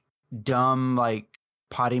like dumb, like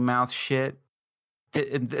potty mouth shit,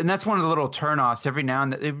 and that's one of the little turnoffs. Every now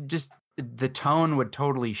and then, the tone would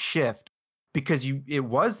totally shift. Because it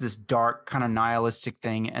was this dark kind of nihilistic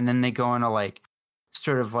thing, and then they go into like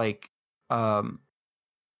sort of like not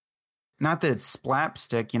that it's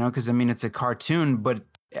slapstick, because I mean it's a cartoon, but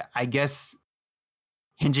I guess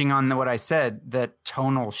hinging on what I said, that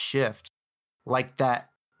tonal shift, like that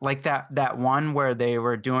one where they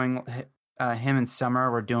were doing him and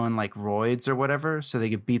Summer were doing like roids or whatever, so they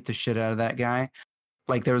could beat the shit out of that guy.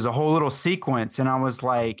 Like there was a whole little sequence, and I was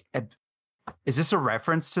like, is this a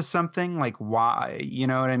reference to something? Like, why? You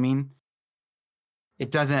know what I mean?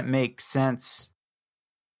 It doesn't make sense.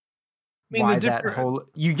 I mean, why that whole?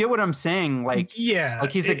 You get what I'm saying? Like, yeah,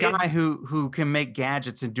 like he's a guy who can make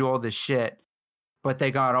gadgets and do all this shit, but they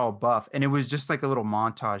got all buff, and it was just like a little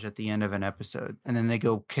montage at the end of an episode, and then they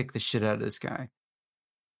go kick the shit out of this guy.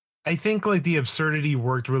 I think like the absurdity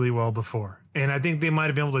worked really well before, and I think they might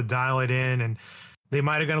have been able to dial it in, and they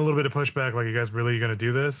might have gotten a little bit of pushback, like, you guys really going to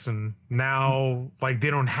do this? And now, like, they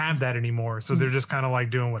don't have that anymore, so they're just kind of like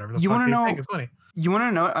doing whatever the fuck they think is funny. You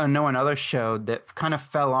want to know another show that kind of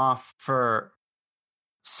fell off for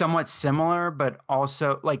somewhat similar, but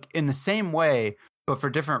also like in the same way, but for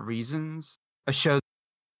different reasons? A show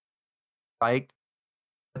I liked,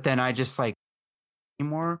 but then I just like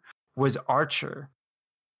anymore was Archer.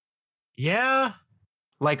 Yeah.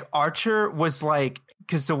 Like Archer was like,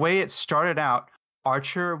 because the way it started out,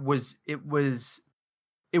 Archer was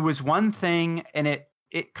one thing, and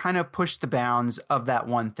it kind of pushed the bounds of that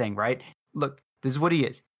one thing, right? Look, this is what he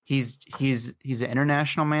is. He's an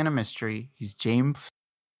international man of mystery. He's James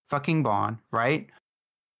fucking Bond, right?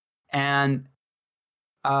 And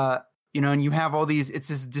and you have all these, it's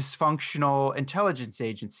this dysfunctional intelligence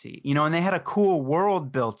agency, and they had a cool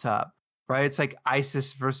world built up, right? It's like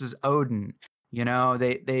ISIS versus Odin,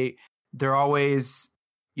 they're always,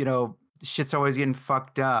 shit's always getting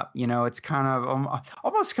fucked up. It's kind of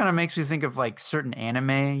almost kind of makes me think of like certain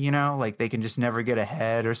anime, like they can just never get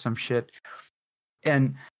ahead or some shit.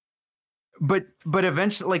 And but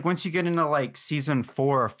eventually, like once you get into like season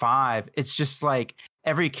 4 or 5, it's just like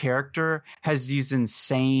every character has these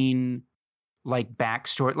insane like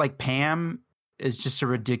backstory. Like Pam is just a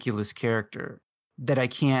ridiculous character that I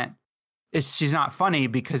can't. She's not funny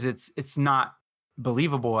because it's not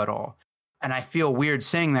believable at all. And I feel weird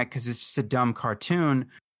saying that because it's just a dumb cartoon.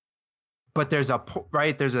 But there's a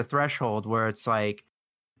threshold where it's like,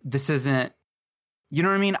 this isn't, you know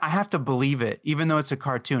what I mean? I have to believe it, even though it's a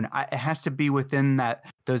cartoon. It has to be within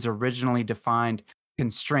those originally defined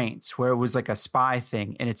constraints where it was like a spy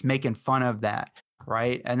thing and it's making fun of that,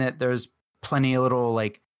 right? And that there's plenty of little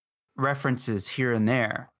like references here and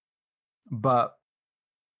there. But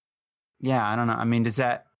yeah, I don't know. I mean, do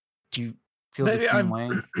you feel the same way?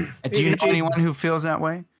 Do you know anyone who feels that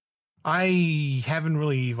way? I haven't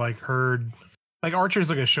really like heard, like Archer's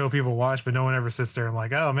like a show people watch, but no one ever sits there and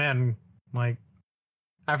like, oh man, like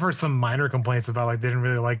I've heard some minor complaints about like they didn't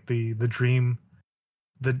really like the dream,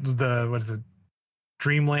 the what is it,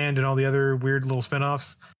 Dreamland and all the other weird little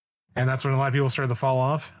spinoffs, and that's when a lot of people started to fall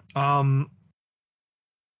off.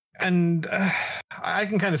 And I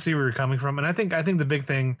can kind of see where you're coming from, and I think the big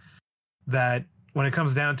thing that when it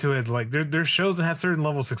comes down to it, like there's shows that have certain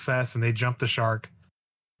level of success and they jump the shark,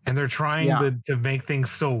 and they're trying to make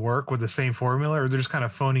things still work with the same formula, or they're just kind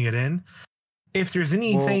of phoning it in. If there's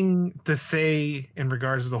anything to say in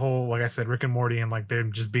regards to the whole, like I said, Rick and Morty and like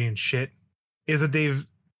them just being shit, is that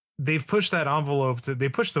they've pushed that envelope they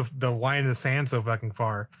pushed the line in the sand so fucking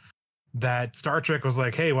far that Star Trek was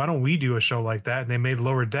like, hey, why don't we do a show like that? And they made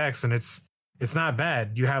Lower Decks, and it's not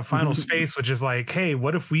bad. You have Final Space, which is like, hey,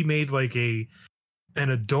 what if we made like an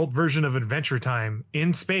adult version of Adventure Time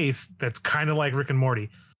in space that's kind of like Rick and Morty,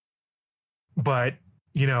 but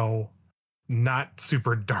not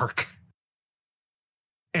super dark.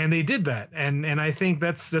 And they did that, and I think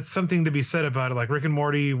that's something to be said about it. Like Rick and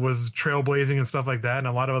Morty was trailblazing and stuff like that, and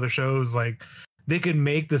a lot of other shows, like they could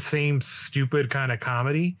make the same stupid kind of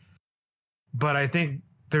comedy, but I think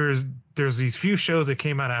there's these few shows that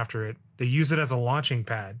came out after it. They use it as a launching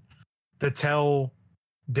pad to tell,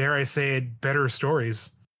 dare I say it, better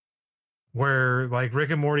stories. Where like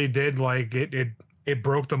Rick and Morty did, like it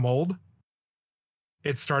broke the mold.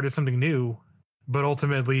 It started something new, but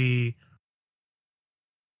ultimately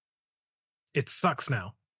it sucks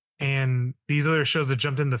now. And these other shows that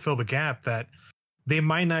jumped in to fill the gap, that they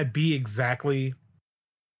might not be exactly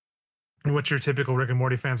what your typical Rick and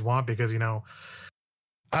Morty fans want, because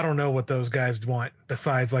I don't know what those guys want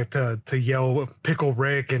besides like to yell pickle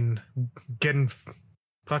Rick and getting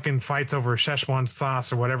fucking fights over Szechuan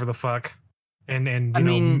sauce or whatever the fuck. And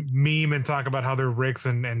meme and talk about how they're Ricks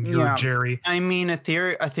and you're Jerry. I mean, a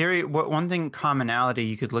theory. One thing, commonality,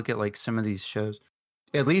 you could look at like some of these shows,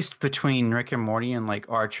 at least between Rick and Morty and like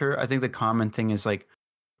Archer. I think the common thing is like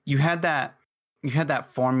you had that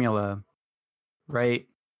formula, right?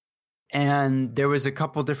 And there was a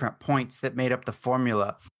couple different points that made up the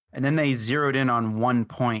formula, and then they zeroed in on one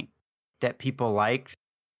point that people liked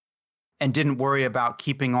and didn't worry about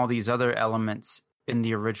keeping all these other elements in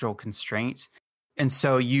the original constraints. And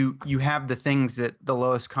so you have the things that the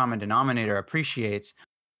lowest common denominator appreciates,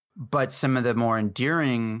 but some of the more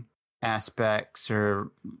endearing aspects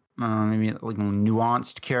or maybe like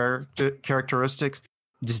nuanced characteristics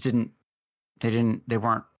just they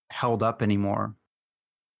weren't held up anymore.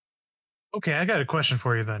 Okay, I got a question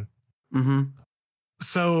for you then. Mm-hmm.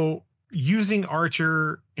 So using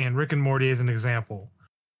Archer and Rick and Morty as an example,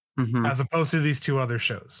 as opposed to these two other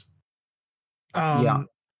shows,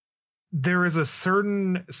 there is a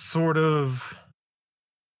certain sort of,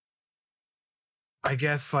 I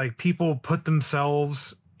guess, like people put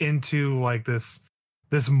themselves into like this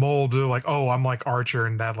mold. They're like, oh, I'm like Archer,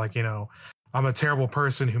 and that, like, I'm a terrible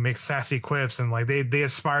person who makes sassy quips, and like they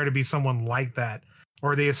aspire to be someone like that,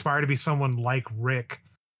 or they aspire to be someone like Rick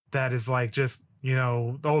that is like just,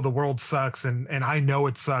 oh, the world sucks, and I know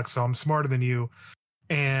it sucks, so I'm smarter than you.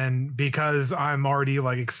 And because I'm already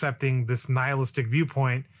like accepting this nihilistic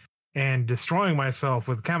viewpoint, and destroying myself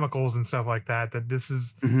with chemicals and stuff like that, that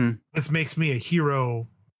this makes me a hero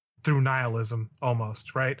through nihilism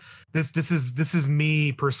almost, right? This is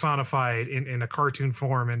me personified in a cartoon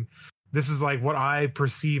form, and this is like what I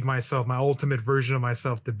perceive myself, my ultimate version of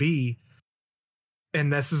myself to be.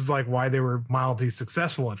 And this is like why they were mildly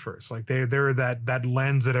successful at first. Like they're that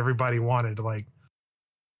lens that everybody wanted. Like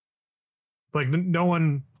no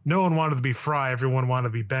one wanted to be Fry. Everyone wanted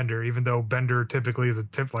to be Bender, even though Bender typically is a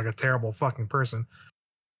terrible fucking person.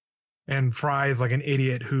 And Fry is like an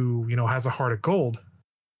idiot who, has a heart of gold.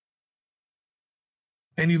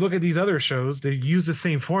 And you look at these other shows, they use the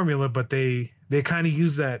same formula, but they kind of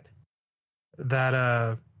use that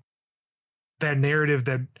narrative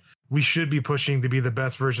that we should be pushing to be the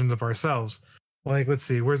best versions of ourselves. Like, let's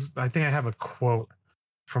see, I think I have a quote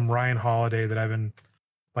from Ryan Holiday that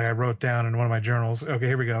I wrote down in one of my journals. Okay,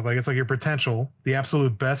 here we go. Like, it's like your potential, the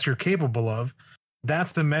absolute best you're capable of.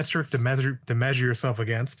 That's the metric to measure yourself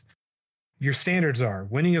against. Your standards are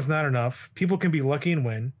winning is not enough. People can be lucky and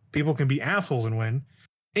win. People can be assholes and win.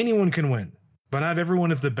 Anyone can win, but not everyone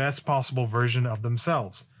is the best possible version of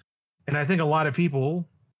themselves. And I think a lot of people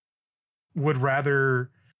would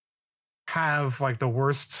rather have like the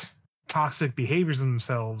worst toxic behaviors in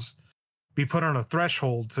themselves be put on a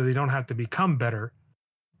threshold so they don't have to become better,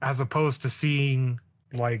 as opposed to seeing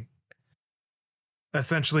like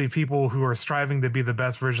essentially people who are striving to be the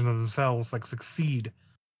best version of themselves like succeed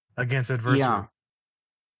against adversity.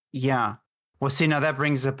 Yeah. Well, see, now that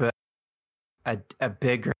brings up a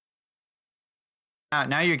bigger.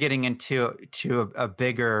 Now you're getting into a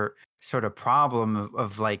bigger sort of problem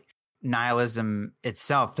of like nihilism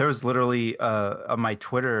itself. There was literally on my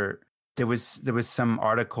Twitter there was some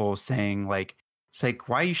article saying like it's like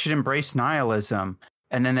why you should embrace nihilism,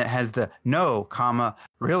 and then it has the no comma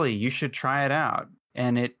really you should try it out,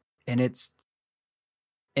 and it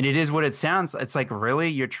is what it sounds. It's like really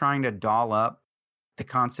you're trying to doll up the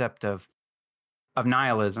concept of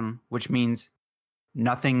nihilism, which means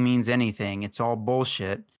nothing means anything. It's all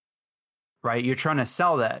bullshit, right? You're trying to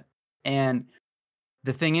sell that. And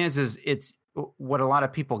the thing is it's what a lot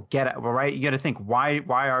of people get at, right? You got to think, why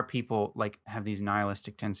are people like have these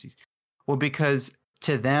nihilistic tendencies? Well, because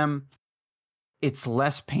to them, it's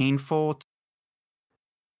less painful to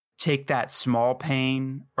take that small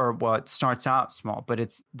pain, or what starts out small,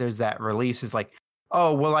 but there's that release is like,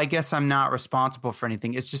 oh, well, I guess I'm not responsible for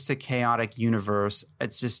anything. It's just a chaotic universe.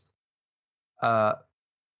 It's just what's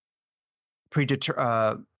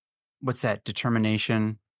that?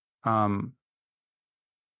 Determination. It's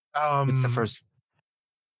the first.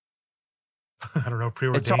 I don't know.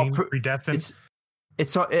 Preordained, predestined.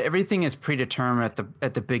 It's all, everything is predetermined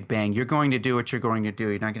at the Big Bang. You're going to do what you're going to do.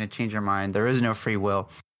 You're not going to change your mind. There is no free will,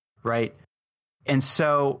 right? And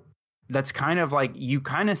so that's kind of like you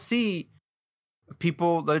kind of see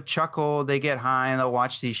people that chuckle, they get high, and they'll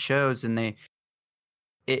watch these shows, and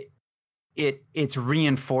it's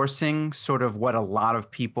reinforcing sort of what a lot of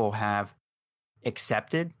people have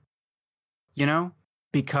accepted,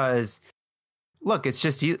 because look, it's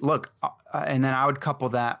just look, and then I would couple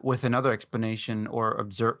that with another explanation or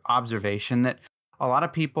observation that a lot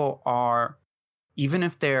of people are, even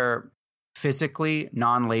if they're physically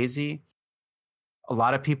non-lazy, a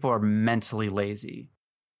lot of people are mentally lazy,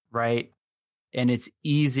 right? And it's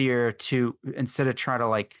easier to, instead of try to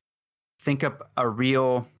like think up a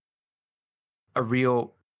real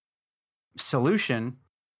solution,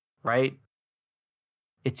 right?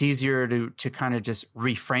 It's easier to kind of just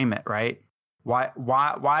reframe it, right? Why,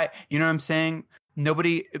 you know what I'm saying?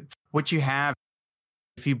 What you have,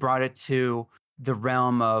 if you brought it to the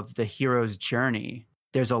realm of the hero's journey,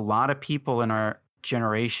 there's a lot of people in our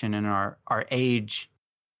generation and our age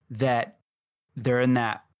that they're in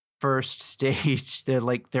that first stage.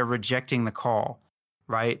 They're rejecting the call,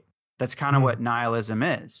 right? That's kind of what nihilism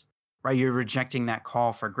is, right? You're rejecting that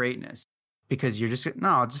call for greatness because you're just, no,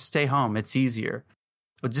 I'll just stay home. It's easier.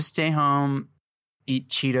 We'll just stay home, eat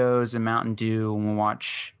Cheetos and Mountain Dew, and we'll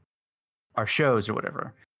watch our shows or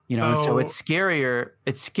whatever, So it's scarier.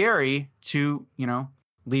 It's scary to,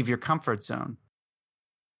 leave your comfort zone.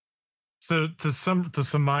 So to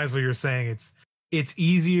surmise what you're saying, it's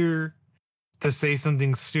easier to say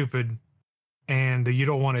something stupid and you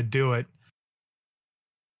don't want to do it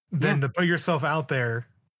than to put yourself out there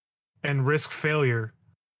and risk failure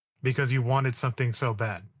because you wanted something so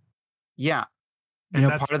bad. Yeah. And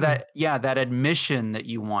part of that, that admission that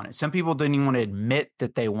you want it. Some people didn't even want to admit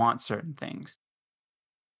that they want certain things,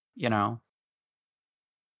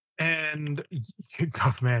 And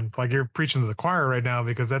tough, man, like you're preaching to the choir right now,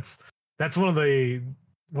 because that's one of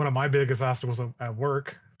my biggest obstacles at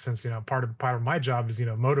work. since part of my job is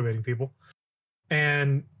motivating people,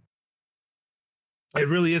 and it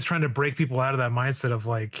really is trying to break people out of that mindset of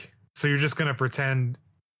like, so you're just gonna pretend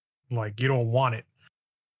like you don't want it.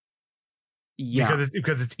 Yeah,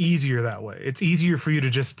 because it's easier that way. It's easier for you to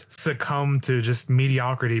just succumb to just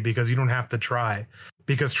mediocrity because you don't have to try.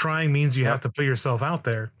 Because trying means you have to put yourself out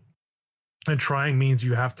there, and trying means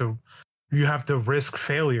you have to risk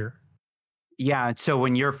failure. Yeah. So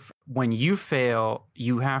when you fail,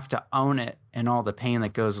 you have to own it and all the pain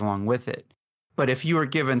that goes along with it. But if you were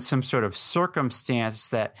given some sort of circumstance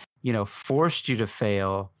that forced you to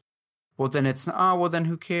fail, well then then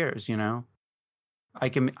who cares?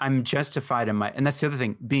 I'm justified in and that's the other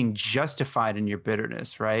thing, being justified in your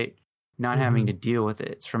bitterness, right? Not having to deal with it.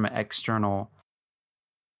 It's from an external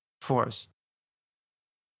force.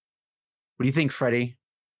 What do you think, Freddie?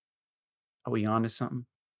 Are we on to something?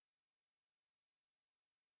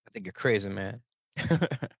 I think you're crazy, man.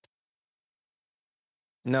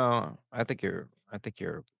 No, I think you're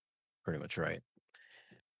pretty much right.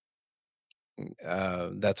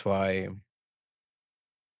 That's why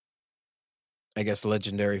I guess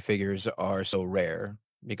legendary figures are so rare,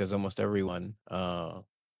 because almost everyone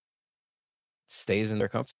stays in their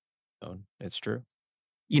comfort zone. It's true.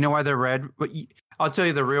 You know why they're red? I'll tell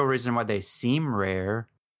you the real reason why they seem rare.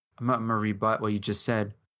 I'm not going to rebut what you just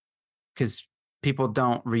said, because people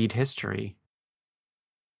don't read history.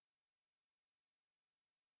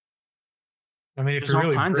 I mean, if there's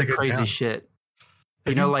all kinds of crazy shit.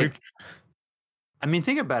 I mean,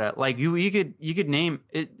 think about it. Like you could name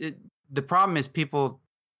it. The problem is people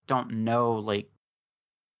don't know, like,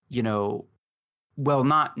 well,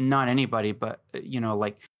 not anybody, but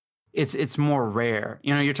like it's more rare.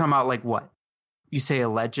 You're talking about like what? You say a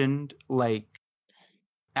legend like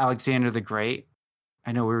Alexander the Great.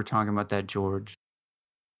 I know we were talking about that, George.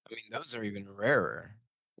 I mean, those are even rarer.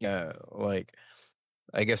 Yeah, like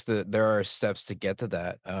I guess there are steps to get to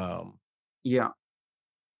that. Yeah.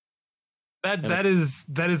 That is.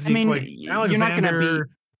 I mean, like Alexander, you're not gonna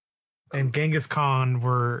and Genghis Khan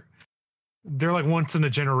they're like once in a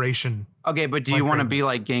generation. Okay, but do you want to be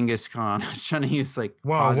like Genghis Khan? Trying to use like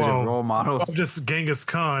positive role models. Well, just Genghis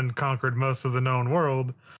Khan conquered most of the known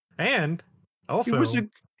world, and also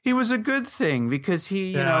he was a good thing because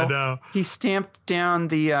he he stamped down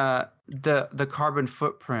the carbon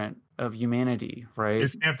footprint of humanity, right? He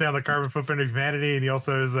stamped down the carbon footprint of humanity, and he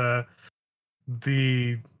also is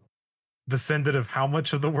the descendant of how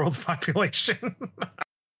much of the world's population?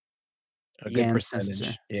 A good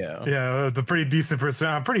percentage. Yeah, the pretty decent percent.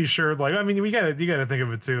 I'm pretty sure. Like, I mean, you gotta think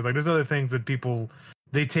of it too. Like, there's other things that people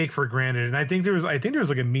they take for granted, and I think there was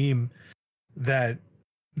like a meme that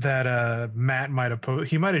Matt might have posted.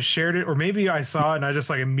 He might have shared it, or maybe I saw it and I just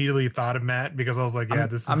like immediately thought of Matt because I was like, yeah,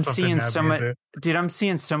 this is. I'm seeing so much, dude. I'm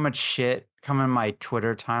seeing so much shit coming in my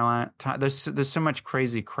Twitter timeline. There's so much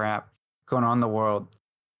crazy crap going on in the world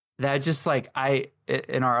that just like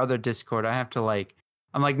in our other Discord, I have to like.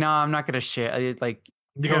 I'm like, no, I'm not gonna share. Like,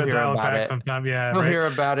 you gotta dial it back sometime. Yeah, he'll hear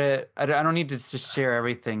about it. I don't need to just share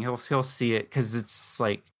everything. He'll see it because it's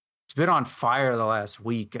like it's been on fire the last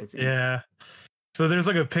week, I think. Yeah. So there's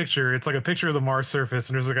like a picture. It's like a picture of the Mars surface,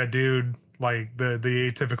 and there's like a dude, like the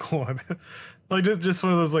atypical one, like just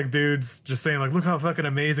one of those like dudes, just saying like, look how fucking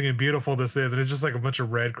amazing and beautiful this is, and it's just like a bunch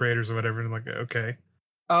of red craters or whatever, and I'm like, okay.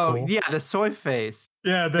 Oh cool. Yeah, the soy face.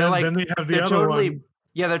 Yeah. Then they have the other one.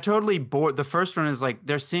 Yeah, they're totally bored. The first one is like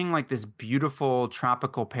they're seeing like this beautiful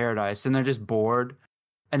tropical paradise and they're just bored.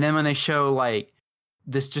 And then when they show like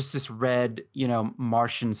this red,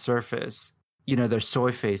 Martian surface, they're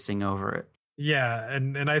soy facing over it. Yeah,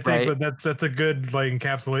 and I think that's a good like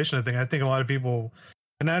encapsulation of thing. I think a lot of people,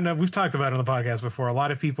 and I know we've talked about it on the podcast before, a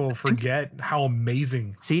lot of people forget how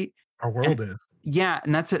amazing our world is. Yeah,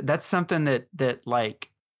 and that's something that like,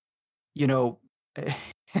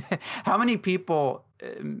 how many people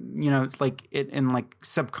like it in like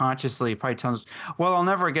subconsciously probably tells, well, I'll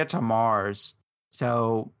never get to Mars,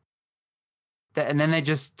 so and then they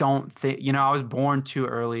just don't think, I was born too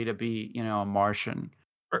early to be a Martian.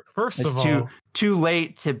 First of all, too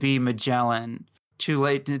late to be Magellan, too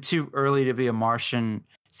early to be a Martian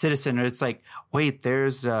citizen. It's like, wait,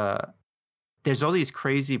 there's all these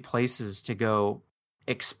crazy places to go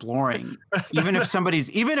exploring. even if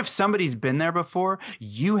somebody's been there before,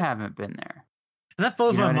 you haven't been there. And that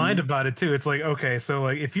blows my mind about it too. It's like, okay, so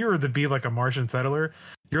like if you were to be like a Martian settler,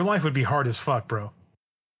 your life would be hard as fuck, bro.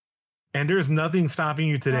 And there's nothing stopping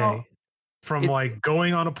you today from like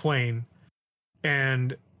going on a plane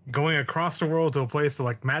and going across the world to a place that,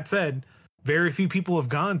 like Matt said, very few people have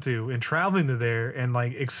gone to, and traveling to there and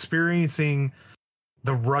like experiencing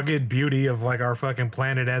the rugged beauty of like our fucking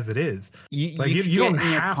planet as it is. You don't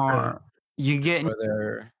have to. You get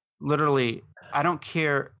literally. I don't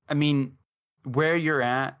care. I mean, where you're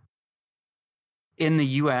at in the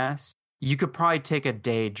U.S., you could probably take a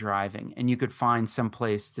day driving, and you could find some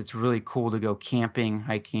place that's really cool to go camping,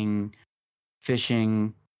 hiking,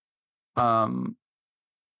 fishing, and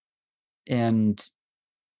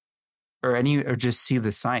or just see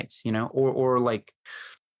the sights, you know, or like,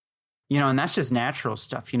 you know, and that's just natural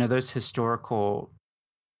stuff, you know, those historical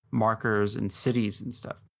markers and cities and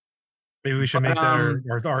stuff. Maybe we should make that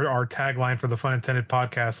our tagline for the Fun Intended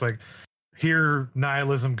podcast. Like, here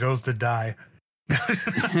nihilism goes to die.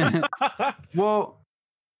 well,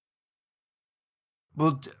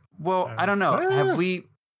 I don't know. Have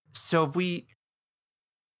we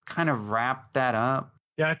kind of wrapped that up?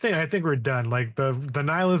 Yeah, I think we're done. Like the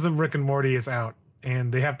nihilism Rick and Morty is out,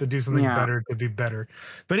 and they have to do something better to be better.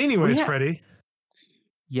 But anyways, Freddie.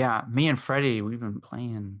 Yeah, me and Freddie, we've been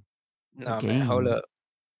playing. No, man, hold up.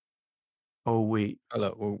 Oh wait, hold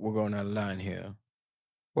up. We're going out of line here.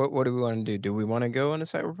 What do we want to do? Do we want to go into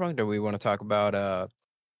Cyberpunk? Do we want to talk about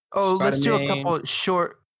Spider-Man? Let's do a couple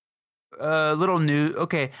short little news.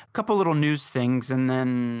 Okay, a couple little news things, and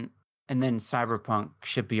then Cyberpunk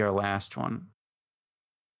should be our last one.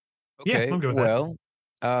 Okay, yeah, well,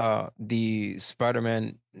 the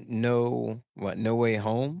Spider-Man No Way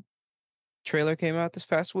Home trailer came out this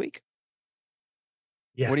past week.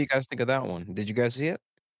 Yes. What do you guys think of that one? Did you guys see it?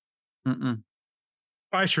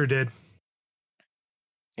 I sure did.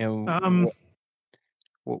 And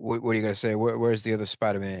what are you gonna say? Where's the other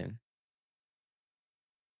Spider-Man?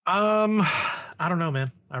 I don't know,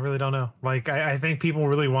 man. I really don't know. Like, I think people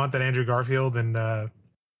really want that Andrew Garfield and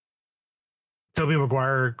Tobey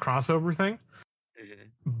Maguire crossover thing,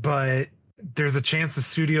 but there's a chance the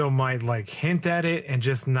studio might like hint at it and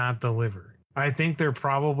just not deliver. I think they're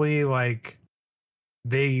probably like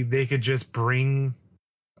they could just bring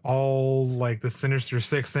all like the Sinister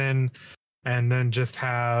Six in, and then just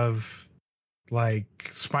have like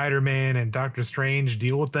Spider-Man and Doctor Strange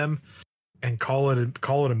deal with them and call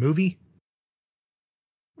it a movie.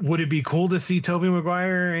 Would it be cool to see Tobey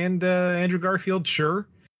Maguire and Andrew Garfield? Sure.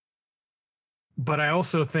 But I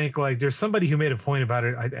also think like there's somebody who made a point about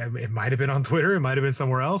it. It might have been on Twitter. It might have been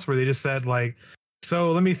somewhere else where they just said like,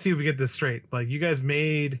 so let me see if we get this straight. Like, you guys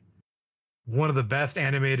made one of the best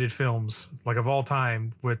animated films like of all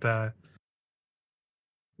time with the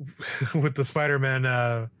Spider-Man.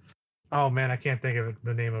 Oh man, I can't think of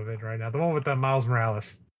the name of it right now. The one with the Miles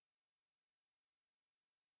Morales.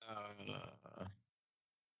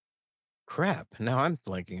 Crap. Now I'm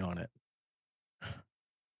blanking on it.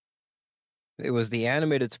 It was the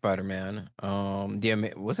animated Spider-Man.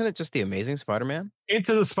 Wasn't it just the Amazing Spider-Man?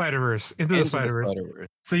 Into the Spider-Verse. Into the Spider-Verse.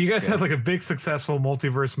 So you guys had like a big successful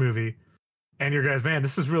multiverse movie, and you guys, man,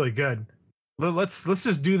 this is really good. Let's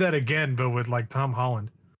just do that again, but with like Tom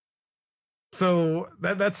Holland. So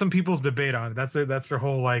that's some people's debate on it. That's their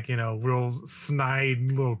whole like, you know, real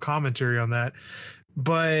snide little commentary on that.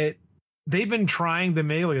 But they've been trying to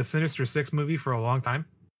make like a Sinister Six movie for a long time.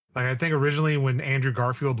 Like, I think originally when Andrew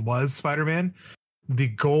Garfield was Spider-Man, the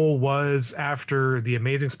goal was after the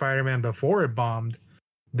Amazing Spider-Man before it bombed,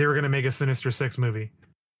 they were going to make a Sinister Six movie.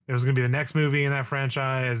 It was going to be the next movie in that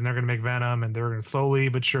franchise, and they're going to make Venom, and they were going to slowly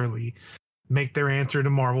but surely make their answer to the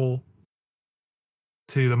Marvel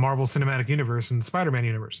Cinematic Universe and the Spider-Man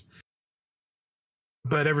universe.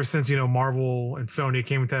 But ever since, you know, Marvel and Sony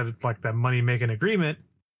came into like that money-making agreement,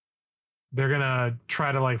 they're going to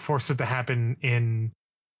try to like force it to happen in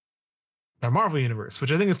their Marvel universe,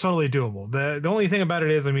 which I think is totally doable. The only thing about it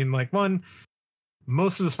is, I mean, like, one,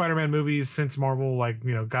 most of the Spider-Man movies since Marvel, like,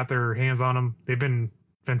 you know, got their hands on them, they've been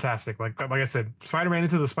fantastic. Like I said, Spider-Man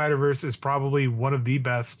Into the Spider-Verse is probably one of the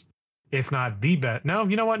best, if not the best. No,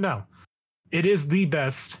 you know what? No, it is the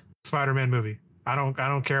best Spider-Man movie. I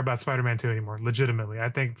don't care about Spider-Man 2 anymore. Legitimately, I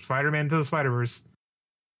think Spider-Man Into the Spider-Verse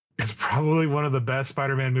is probably one of the best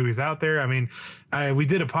Spider-Man movies out there. I mean, we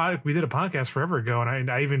did a podcast forever ago, and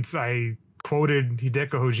I quoted Hideko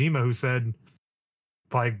Kojima, who said,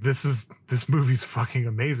 like, this movie's fucking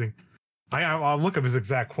amazing. I'll look up his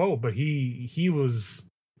exact quote, but he was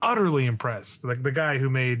utterly impressed. Like, the guy who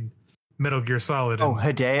made Metal Gear Solid.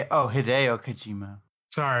 Hideo Kojima.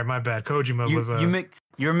 Sorry, my bad. Kojima was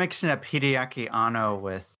you're mixing up Hideaki Anno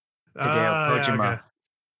with Hideo Kojima. Yeah, okay.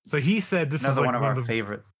 So he said this is like one of our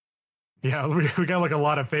favorite. Yeah, we got like a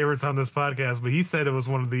lot of favorites on this podcast, but he said it was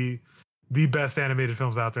one of the best animated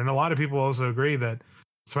films out there. And a lot of people also agree that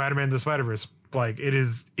Spider-Man the Spider-Verse, like, it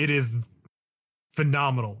is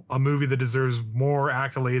phenomenal. A movie that deserves more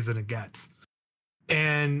accolades than it gets.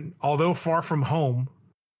 And although Far From Home,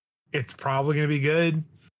 it's probably going to be good.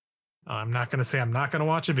 I'm not going to say I'm not going to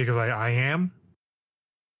watch it because I am.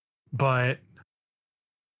 But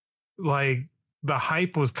like the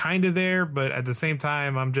hype was kind of there, but at the same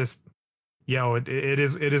time, I'm just, it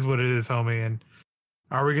is what it is, homie. And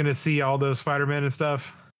are we going to see all those Spider-Man and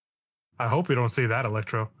stuff? I hope we don't see that,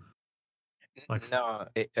 Electro. No,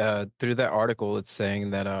 through that article, it's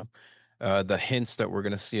saying that the hints that we're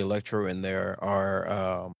going to see Electro in there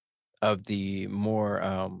are of the more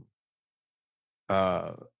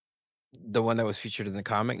the one that was featured in the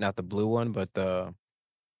comic, not the blue one, but the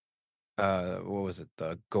what was it?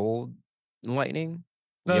 The gold lightning?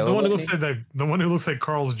 No, the one lightning? Who looks like the one who looks like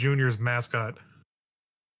Carl's Jr.'s mascot.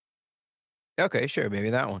 Okay, sure,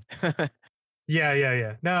 maybe that one.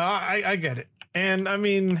 Yeah. No, I get it. And I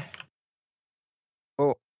mean,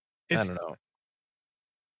 well, I don't know.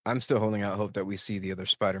 I'm still holding out hope that we see the other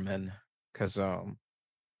Spider-Man because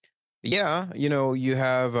yeah, you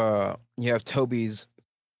have Toby's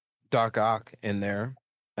Doc Ock in there.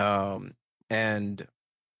 And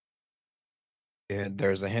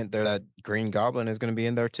there's a hint there that Green Goblin is going to be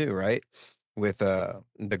in there too, right? With the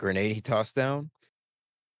grenade he tossed down.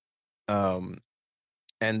 And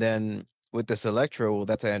then with this Electro, well,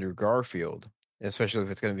 that's Andrew Garfield, especially if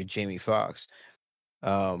it's going to be Jamie Foxx.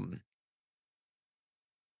 I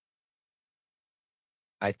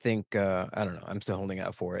think I don't know. I'm still holding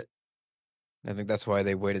out for it. I think that's why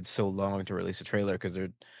they waited so long to release a trailer, because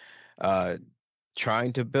they're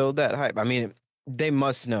trying to build that hype. I mean, they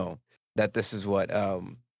must know that this is what a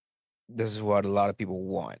lot of people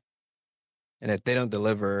want, and if they don't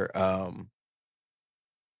deliver,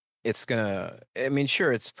 it's gonna. I mean,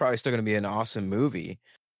 sure, it's probably still gonna be an awesome movie,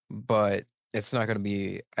 but it's not gonna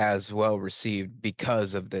be as well received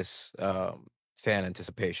because of this fan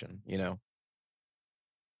anticipation.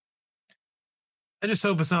 I just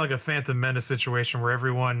hope it's not like a Phantom Menace situation where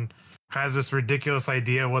everyone has this ridiculous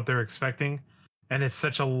idea of what they're expecting, and it's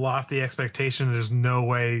such a lofty expectation. There's no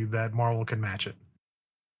way that Marvel can match it.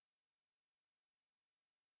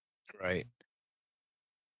 Right.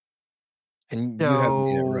 And you haven't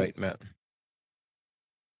seen it, right, Matt?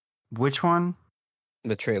 Which one?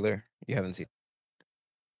 The trailer. You haven't seen.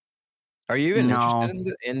 Are you even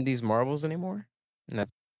interested in these Marvels anymore? No,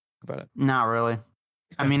 about it. Not really.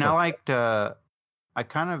 I mean, I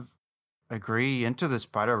kind of agree. Into the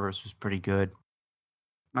Spider-Verse was pretty good,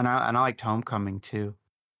 and I liked Homecoming too.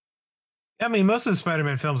 I mean, most of the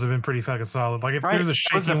Spider-Man films have been pretty fucking solid. Like if there's a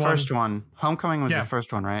shaky one, was the first one. Homecoming was the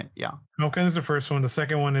first one, right? Yeah. Homecoming is the first one. The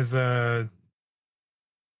second one is I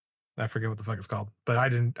forget what the fuck it's called, but I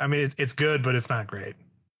mean, it's good, but it's not great.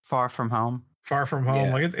 Far From Home. Far From Home.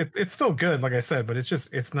 Yeah. Like it's still good, like I said, but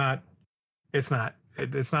it's not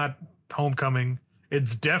Homecoming.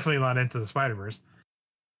 It's definitely not Into the Spider-Verse.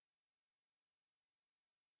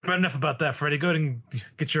 But enough about that, Freddie. Go ahead and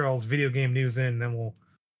get your all's video game news in, and then we'll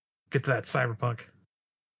get to that Cyberpunk.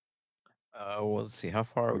 Well, let's see. How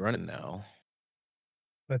far are we running now?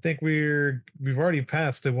 I think we've already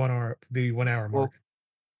passed the 1 hour mark.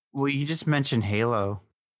 Well, you just mentioned Halo.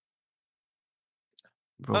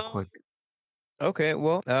 Real quick. Okay,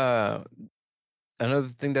 well, another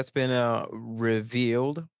thing that's been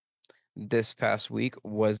revealed this past week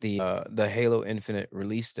was the Halo Infinite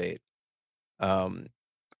release date. A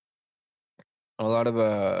lot of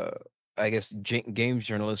I guess games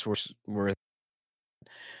journalists were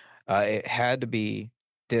it had to be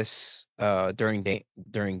this during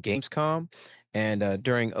Gamescom, and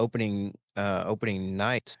during opening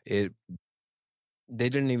night, they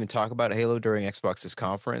didn't even talk about Halo during Xbox's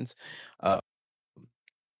conference,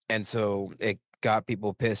 and so it got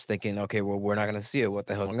people pissed, thinking, okay, well, we're not going to see it. What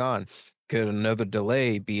the hell is going on? Could another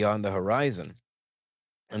delay be on the horizon?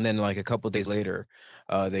 And then, like a couple of days later,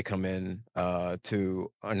 they come in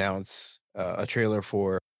to announce a trailer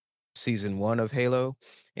for Season 1 of Halo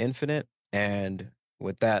Infinite, and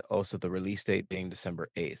with that, also the release date being December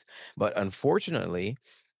 8th. But unfortunately,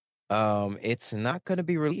 it's not going to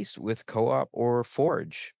be released with co-op or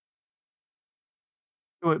Forge.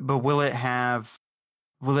 But will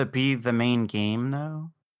it be the main game,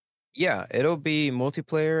 though? Yeah, it'll be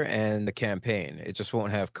multiplayer and the campaign. It just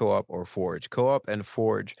won't have co-op or Forge. Co-op and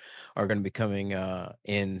Forge are going to be coming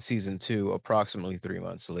in Season 2 approximately 3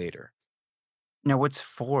 months later. Now, what's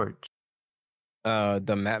Forge?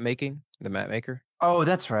 The map maker. Oh,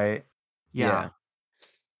 that's right. Yeah.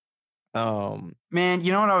 Man,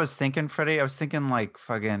 you know what I was thinking, Freddie? I was thinking like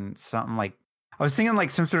fucking something like I was thinking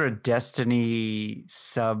like some sort of Destiny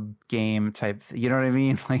sub game type. You know what I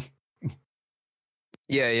mean? Like,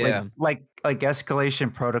 yeah, like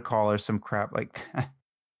Escalation Protocol or some crap like that.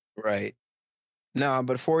 Right. No,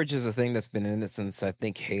 but Forge is a thing that's been in it since I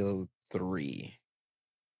think Halo 3.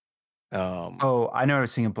 Oh, I know I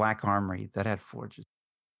was seeing a Black Armory that had Forges.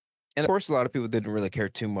 And of course, a lot of people didn't really care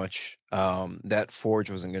too much that Forge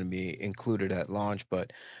wasn't going to be included at launch,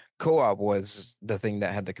 but co-op was the thing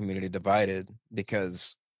that had the community divided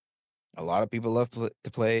because a lot of people love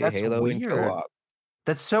to play That's Halo in weird. co-op.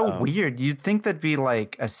 That's so weird. You'd think that'd be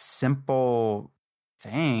like a simple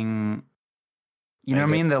thing. You know what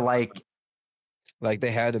I mean? That like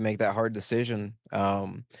they had to make that hard decision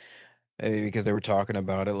because they were talking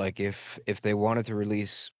about it. Like if they wanted to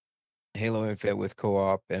release Halo Infinite with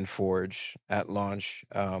co-op and Forge at launch,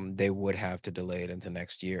 they would have to delay it into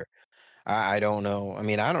next year. I don't know. I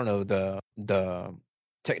mean, I don't know the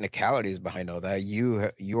technicalities behind all that.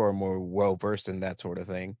 You are more well versed in that sort of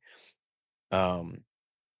thing.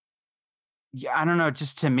 Yeah, I don't know.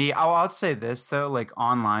 Just to me, I'll say this though: like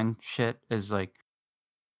online shit is like,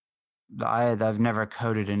 I've never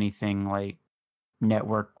coded anything like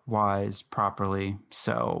network wise properly,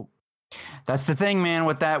 so that's the thing, man.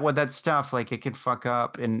 With that stuff, like it could fuck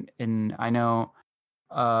up, and I know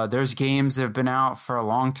there's games that have been out for a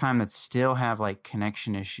long time that still have like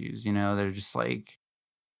connection issues. You know, they're just like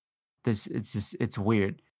this. It's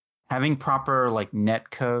weird having proper like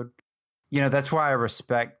net code. You know, that's why I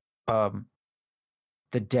respect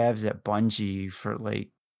the devs at Bungie for like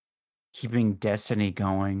keeping Destiny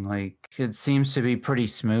going. Like it seems to be pretty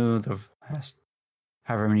smooth of last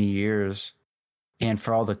however many years, and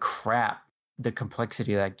for all the crap, the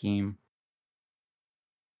complexity of that game,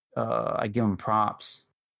 I give them props.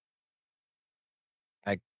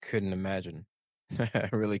 I couldn't imagine. I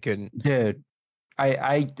really couldn't, dude.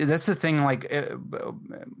 I that's the thing. Like,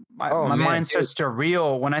 my mind starts to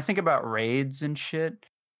reel when I think about raids and shit.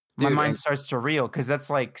 My mind starts to reel because that's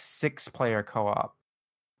like 6-player co-op,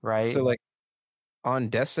 right? So like on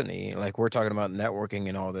Destiny, like we're talking about networking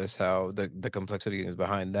and all this, how the complexity is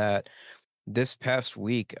behind that. This past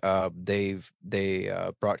week, they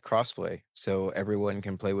brought crossplay, so everyone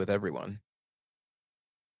can play with everyone.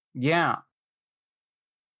 Yeah,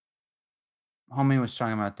 homie was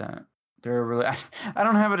talking about that. They're really. I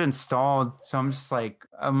don't have it installed, so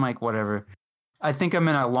I'm like whatever. I think I'm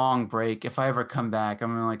in a long break. If I ever come back,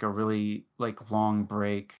 I'm in like a really like long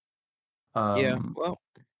break. Yeah, well,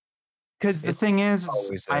 because the thing is,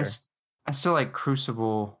 I still like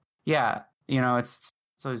Crucible. Yeah, you know, it's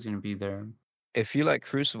always gonna be there. If you like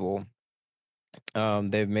Crucible,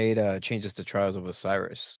 they've made changes to Trials of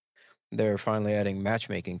Osiris. They're finally adding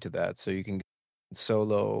matchmaking to that, so you can go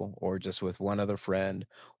solo or just with one other friend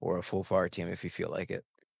or a full fire team if you feel like it.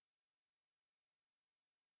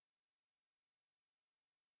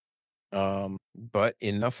 But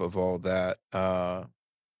enough of all that.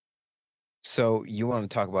 So you want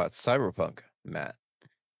to talk about Cyberpunk, Matt?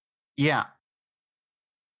 Yeah.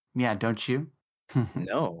 Yeah, don't you?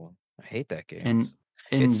 No, I hate that game. And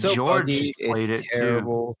it's so George buggy. just played It's it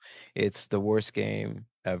terrible. too. It's the worst game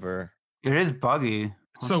ever. It is buggy.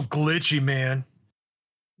 It's so glitchy, man.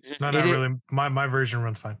 Not really. My version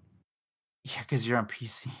runs fine. Yeah, because you're on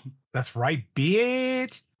PC. That's right,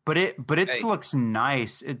 bitch. But it looks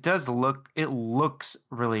nice. It does look. It looks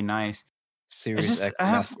really nice. Series X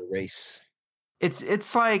Master Race.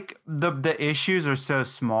 It's like the issues are so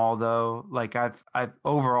small though. Like I've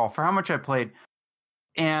overall for how much I played,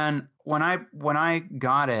 and when I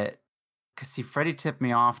got it, because see, Freddie tipped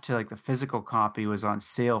me off to like the physical copy was on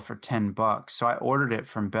sale for $10, so I ordered it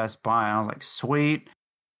from Best Buy. And I was like, sweet,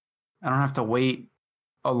 I don't have to wait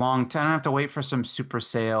a long time. I don't have to wait for some super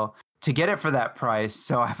sale to get it for that price.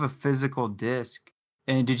 So I have a physical disc.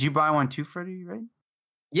 And did you buy one too, Freddie? Right?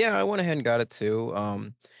 Yeah, I went ahead and got it too.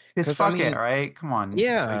 Because fuck it, right? Come on.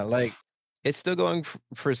 Yeah, like it's still going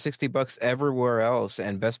for $60 everywhere else,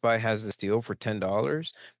 and Best Buy has this deal for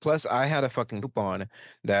 $10. Plus, I had a fucking coupon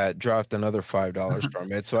that dropped another $5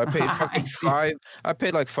 from it, so I paid fucking I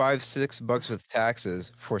paid like $5-6 with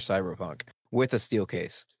taxes for Cyberpunk with a steel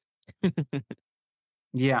case.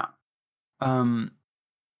 Yeah.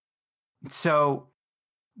 So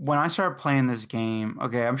when I started playing this game,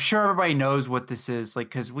 okay, I'm sure everybody knows what this is, like,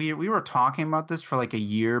 because we were talking about this for like a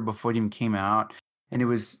year before it even came out, and it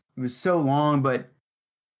was so long. But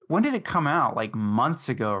when did it come out? Like months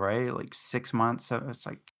ago, right? Like 6 months. So it's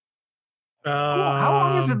like, how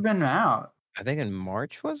long has it been out? I think in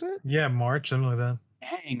March, was it? Yeah, March, something like that.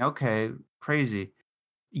 Dang. Okay. Crazy.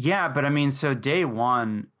 Yeah, but I mean, so day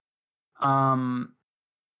one, I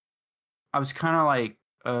was kind of like,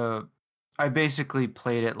 I basically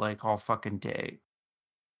played it like all fucking day.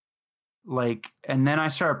 Like, and then I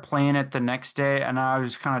started playing it the next day, and I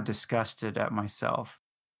was kind of disgusted at myself.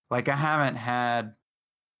 Like, I haven't had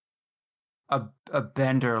a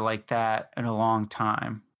bender like that in a long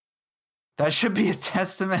time. That should be a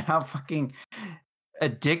testament how fucking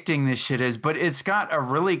addicting this shit is. But it's got a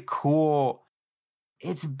really cool.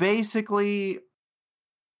 It's basically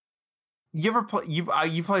you ever play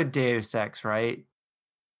you played Deus Ex, right?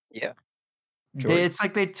 Yeah. It's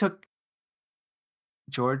like they took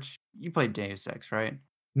George. You played Deus Ex, right?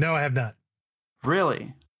 No, I have not.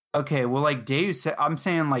 Really? Okay. Well, like Deus, I'm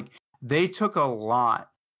saying like they took a lot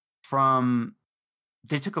from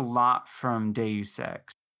Deus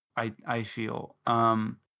Ex. I feel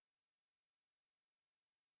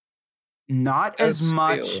not as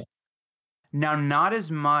much. Now, not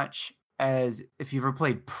as much as if you ever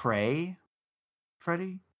played Prey,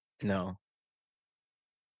 Freddy. No.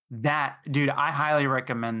 That dude, I highly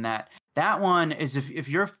recommend that. That one is if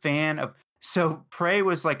you're a fan of. So Prey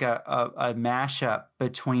was like a mashup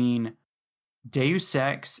between Deus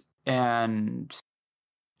Ex and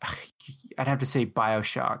I'd have to say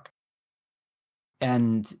BioShock.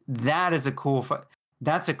 And that is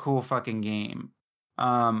that's a cool fucking game.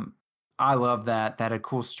 I love that. That had a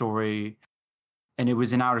cool story, and it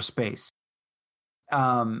was in outer space.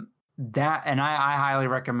 That and I highly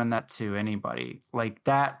recommend that to anybody. Like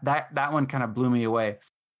that one kind of blew me away.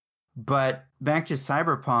 But back to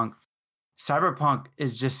Cyberpunk. Cyberpunk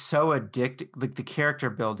is just so addictive. Like the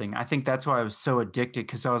character building. I think that's why I was so addicted,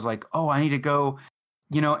 because I was like, oh, I need to go,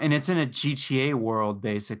 and it's in a GTA world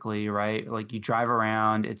basically, right? Like you drive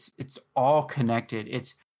around, it's all connected.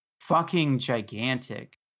 It's fucking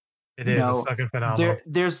gigantic. It is. It's fucking phenomenal.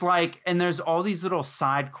 There's like, and there's all these little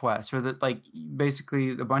side quests where like basically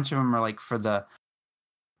a bunch of them are like either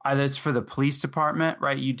it's for the police department,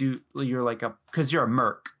 right? You're like because you're a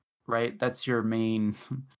merc, right? That's your main,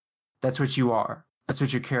 that's what you are. That's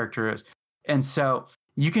what your character is. And so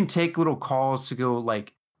you can take little calls to go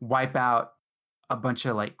like wipe out a bunch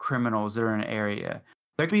of like criminals that are in an area.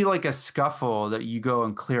 There could be like a scuffle that you go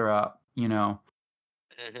and clear up, Mm-hmm.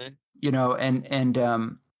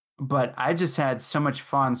 But I just had so much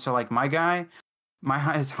fun. So like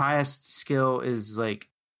his highest skill is like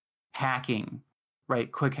hacking,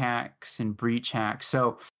 right? Quick hacks and breach hacks.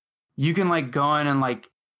 So you can like go in and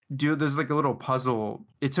like there's like a little puzzle.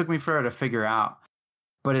 It took me forever to figure out,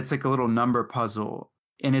 but it's like a little number puzzle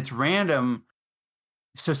and it's random.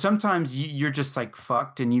 So sometimes you're just like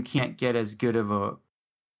fucked and you can't get as good of a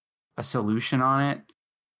solution on it.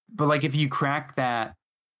 But like if you crack that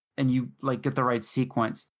and you like get the right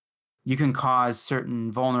sequence, you can cause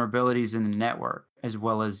certain vulnerabilities in the network as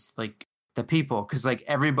well as like the people. Cause like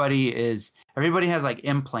everybody has like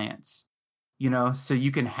implants, so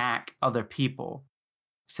you can hack other people.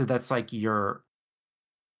 So that's like your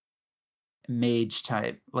mage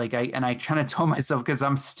type. Like I kind of told myself, cause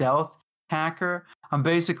I'm stealth hacker, I'm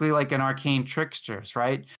basically like an arcane tricksters,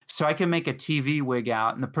 right? So I can make a TV wig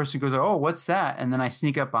out and the person goes, oh, what's that? And then I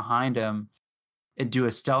sneak up behind him and do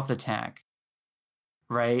a stealth attack.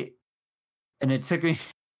 Right. And it took me,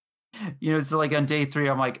 so like on day 3,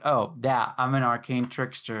 I'm like, oh, I'm an arcane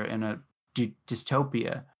trickster in a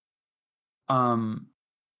dystopia.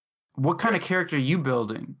 What kind of character are you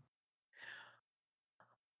building?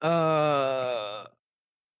 I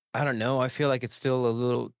don't know. I feel like it's still a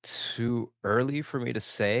little too early for me to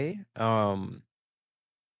say. I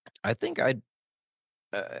think I'd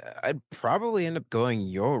probably end up going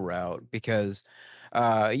your route because,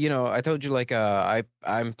 I told you like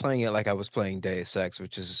I'm playing it like I was playing Deus Ex,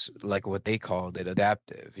 which is like what they called it,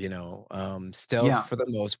 adaptive. Stealth for the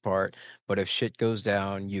most part, but if shit goes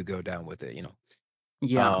down, you go down with it.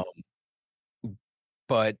 Yeah.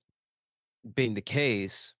 But being the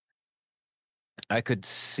case, I could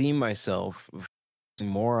see myself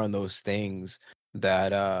more on those things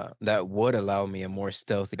that would allow me a more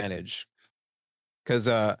stealthy advantage. Because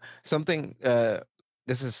something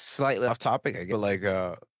this is slightly off topic, I guess, but like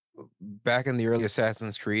back in the early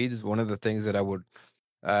Assassin's Creeds, one of the things that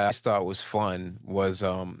I thought was fun was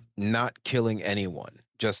not killing anyone,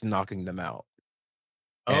 just knocking them out.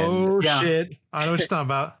 Shit! I know what you're talking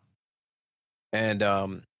about. And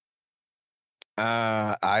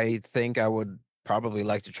I think I would probably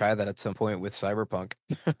like to try that at some point with Cyberpunk.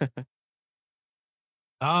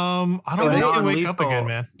 I don't think you can wake up again,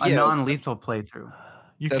 man. A non-lethal playthrough.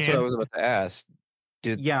 That's what I was about to ask.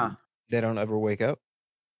 They don't ever wake up?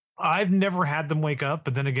 I've never had them wake up,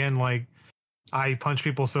 but then again, like I punch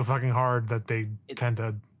people so fucking hard that they tend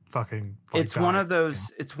to fucking. Like, it's one of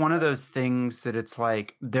those. It's one of those things that it's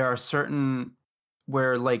like there are certain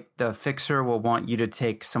where like the fixer will want you to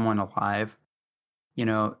take someone alive. They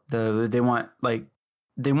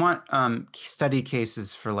want study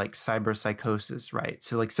cases for like cyber psychosis, right?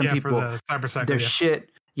 So like some people, for the cyber their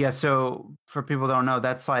shit Yeah, so for people who don't know,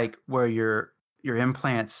 that's like where your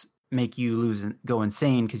implants make you go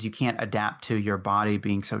insane because you can't adapt to your body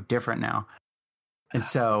being so different now. And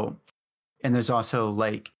so, and there's also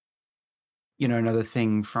like, another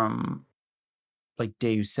thing from like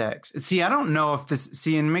Deus Ex. See, I don't know if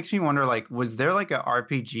and it makes me wonder, like, was there like a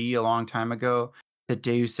RPG a long time ago that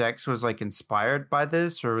Deus Ex was like inspired by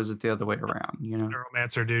this, or was it the other way around?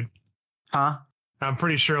 Neuromancer, dude. Huh? I'm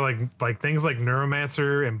pretty sure like things like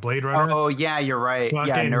Neuromancer and Blade Runner. Oh yeah, you're right.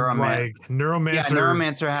 Yeah, Neuromancer. Yeah,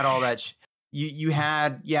 Neuromancer had all that. You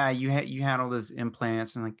had all those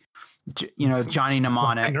implants and like, Johnny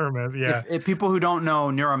Mnemonic. Neuromancer, yeah. If people who don't know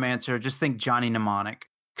Neuromancer, just think Johnny Mnemonic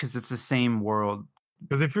because it's the same world.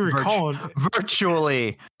 Because if you recall,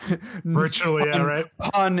 virtually, yeah, right.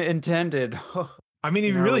 Pun intended. I mean,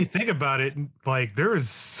 if you really think about it, like there is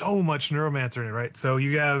so much Neuromancer in it, right? So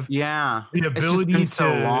you have the ability it's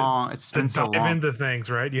been so long. dive into things,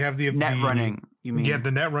 right? You have the net running. You mean you have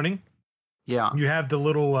the net running? Yeah. You have the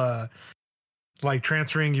little like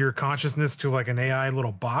transferring your consciousness to like an AI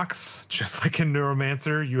little box, just like in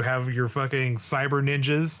Neuromancer. You have your fucking cyber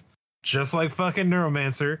ninjas, just like fucking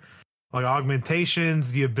Neuromancer, like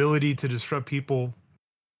augmentations, the ability to disrupt people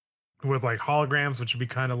with like holograms, which would be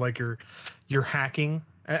kind of like your hacking,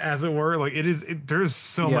 as it were. Like there's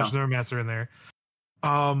so much Neuromancer in there.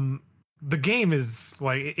 The game is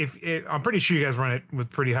like, I'm pretty sure you guys run it with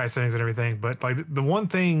pretty high settings and everything, but like the one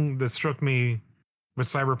thing that struck me with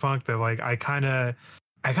Cyberpunk that like I kind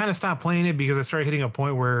of stopped playing it because I started hitting a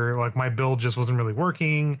point where like my build just wasn't really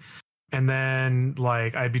working, and then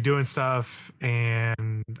like I'd be doing stuff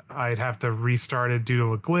and I'd have to restart it due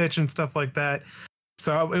to a glitch and stuff like that.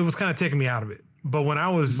 So it was kind of taking me out of it. But when I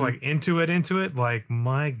was like into it, like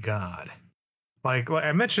my God, like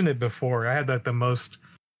I mentioned it before, I had like the most,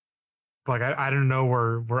 like I don't know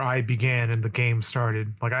where I began and the game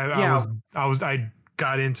started. Like I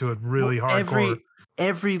got into it really hardcore.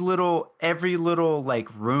 Every little like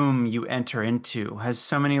room you enter into has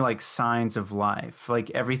so many like signs of life. Like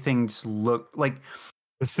everything's look like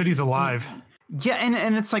the city's alive. Yeah,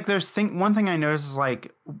 and it's like one thing I noticed is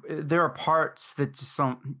like there are parts that just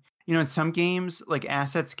don't, in some games like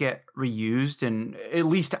assets get reused, and at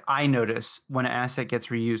least I notice when an asset gets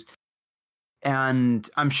reused. And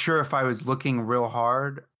I'm sure if I was looking real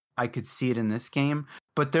hard, I could see it in this game.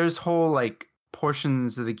 But there's whole like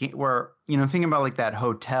portions of the game where, thinking about like that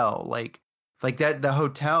hotel, like that the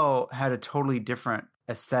hotel had a totally different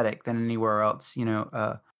aesthetic than anywhere else,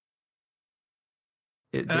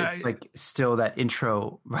 it's like still that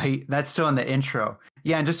intro, right? That's still in the intro.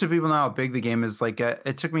 Yeah, and just so people know how big the game is, like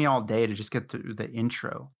it took me all day to just get through the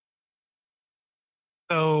intro.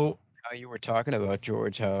 So how you were talking about,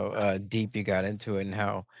 George, how deep you got into it and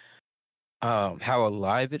how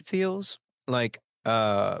alive it feels. Like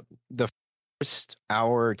the first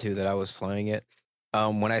hour or two that I was playing it,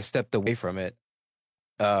 when I stepped away from it,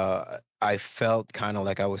 I felt kind of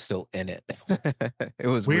like I was still in it. It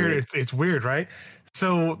was weird. It's weird, right?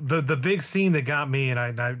 So the big scene that got me, and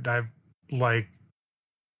I've like,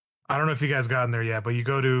 I don't know if you guys got in there yet, but you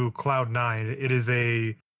go to Cloud9. It is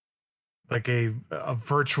a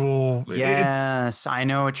virtual. Yes, I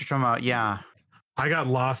know what you're talking about. Yeah, I got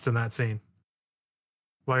lost in that scene.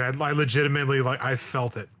 Like I legitimately, like I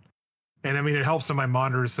felt it, and I mean it helps that my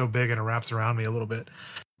monitor is so big and it wraps around me a little bit.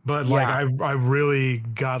 But like I really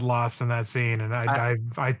got lost in that scene, and I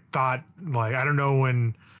thought, like, I don't know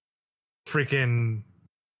when freaking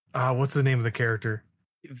what's the name of the character?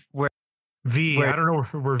 I don't know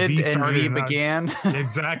where V and V began.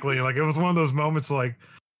 Exactly. Like it was one of those moments like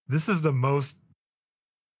this is the most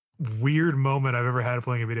weird moment I've ever had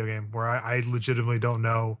playing a video game where I legitimately don't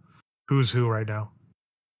know who's who right now.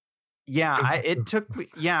 Yeah, it took me.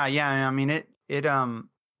 Yeah. I mean it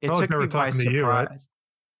took me by surprise. You, right?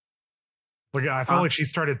 Like I felt like she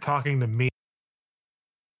started talking to me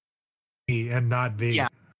and not V,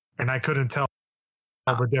 and I couldn't tell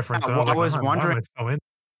the difference. I was wondering.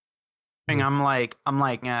 I'm like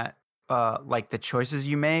at like the choices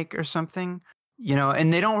you make or something,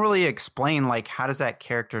 and they don't really explain like how does that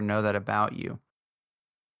character know that about you,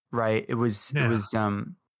 right? It was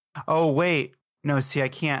oh wait, no, see, I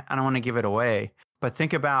don't want to give it away, but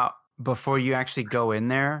think about before you actually go in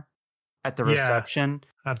there at the reception.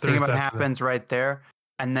 Think about what happens right there,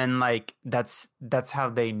 and then like that's how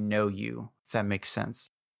they know you. If that makes sense,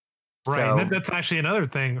 right? So, and that's actually another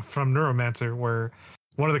thing from Neuromancer, where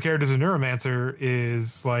one of the characters in Neuromancer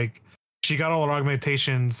is like she got all her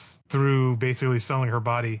augmentations through basically selling her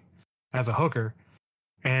body as a hooker,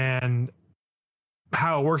 and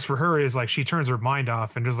how it works for her is like she turns her mind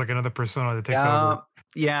off, and there's like another persona that takes over.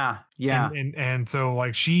 Yeah. And so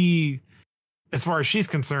like she, as far as she's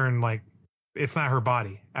concerned, like it's not her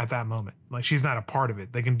body at that moment. Like she's not a part of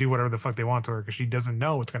it. They can do whatever the fuck they want to her because she doesn't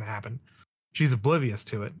know what's going to happen. She's oblivious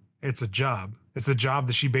to it. It's a job. It's a job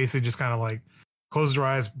that she basically just kind of like closes her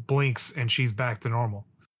eyes, blinks, and she's back to normal.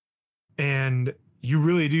 And you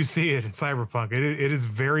really do see it in Cyberpunk. It is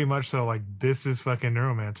very much so like this is fucking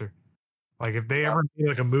Neuromancer. Like if they ever made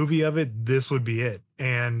like a movie of it, this would be it.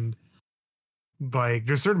 And like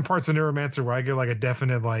there's certain parts of Neuromancer where I get like a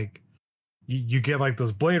definite like you get like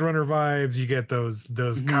those Blade Runner vibes, you get those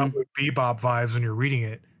Cowboy Bebop vibes when you're reading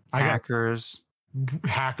it. Hackers.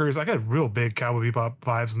 I got real big Cowboy Bebop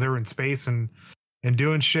vibes, and they were in space and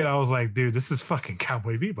doing shit. I was like, dude, this is fucking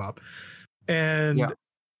Cowboy Bebop. And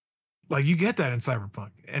like you get that in Cyberpunk,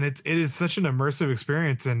 and it is such an immersive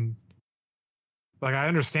experience. And like I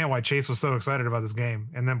understand why Chase was so excited about this game,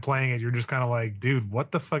 and then playing it, you're just kind of like, dude,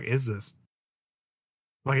 what the fuck is this?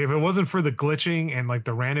 Like if it wasn't for the glitching and like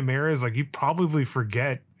the random errors, like you probably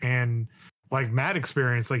forget. And like Matt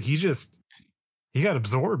experienced, like he got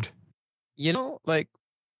absorbed. You know, like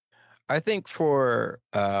I think for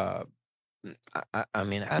I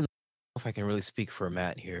mean, I don't know if I can really speak for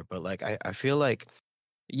Matt here, but like I feel like,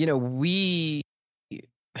 you know, we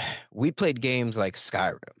played games like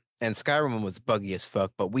Skyrim, and Skyrim was buggy as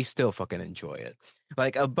fuck, but we still fucking enjoy it.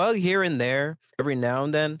 Like a bug here and there every now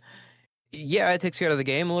and then, yeah, it takes you out of the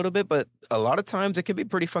game a little bit, but a lot of times it can be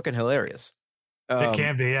pretty fucking hilarious. It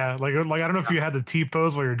can be, yeah. Like I don't know if you had the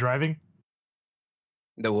T-pose while you're driving.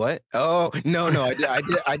 The what? Oh no,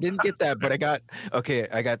 I didn't get that, but I got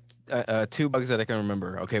 2 bugs that I can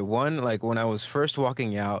remember. Okay, one, like when I was first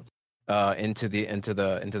walking out into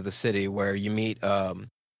the city where you meet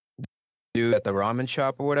dude at the ramen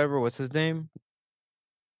shop or whatever. What's his name?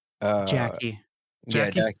 Jackie.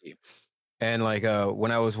 Yeah, Jackie. And like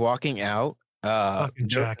when I was walking out, fucking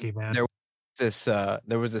Jackie, man. There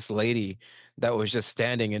was this lady that was just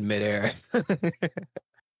standing in midair.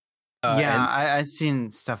 I've seen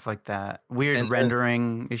stuff like that. Weird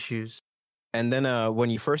rendering issues. And then when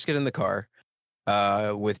you first get in the car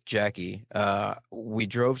with Jackie, we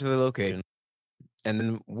drove to the location. And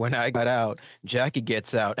then when I got out, Jackie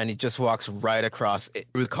gets out and he just walks right across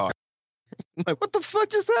through the car. I'm like, what the fuck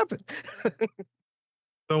just happened?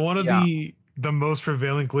 So one of the most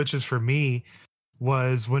prevalent glitches for me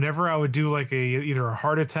was whenever I would do like either a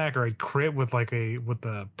heart attack or I'd crit with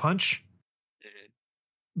the punch,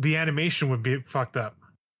 the animation would be fucked up.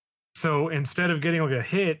 So instead of getting like a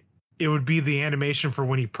hit, it would be the animation for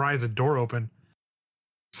when he pries a door open.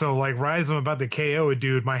 So like right as I'm about to KO a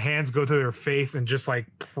dude, my hands go to their face and just like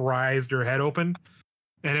pries their head open,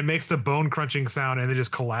 and it makes the bone crunching sound and they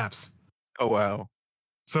just collapse. Oh wow.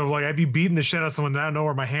 So like I'd be beating the shit out of someone, and out of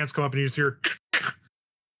nowhere my hands come up and you just hear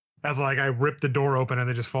as like I rip the door open and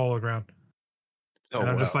they just fall to the ground. And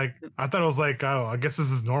I'm just like, I thought it was like, oh, I guess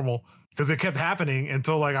this is normal, because it kept happening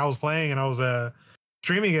until like I was playing and I was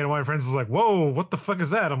streaming it, and one of my friends was like, whoa, what the fuck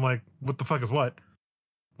is that? I'm like, what the fuck is what?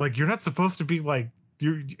 Like, you're not supposed to be like,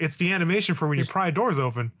 it's the animation for when you pry doors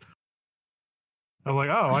open. I was like,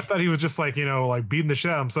 oh, I thought he was just like, you know, like beating the shit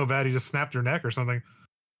out of him so bad he just snapped your neck or something.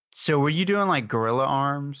 So were you doing like gorilla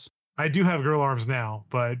arms? I do have gorilla arms now,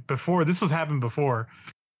 but before, this was happened before.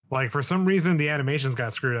 Like for some reason the animations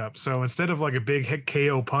got screwed up. So instead of like a big hit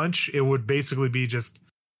KO punch, it would basically be just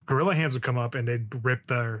gorilla hands would come up and they'd rip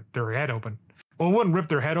their head open. Well, it wouldn't rip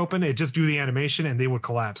their head open, it'd just do the animation and they would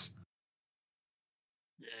collapse.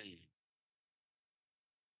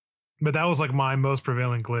 But that was like my most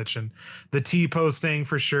prevalent glitch. And the T-pose thing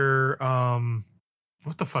for sure.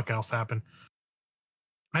 What the fuck else happened?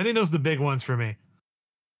 I think those are the big ones for me.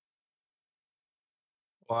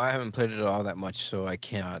 Well, I haven't played it all that much, so I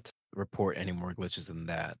cannot report any more glitches than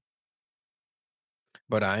that.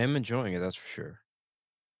 But I am enjoying it, that's for sure.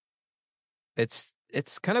 It's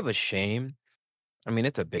kind of a shame. I mean,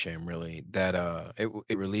 it's a big shame, really, that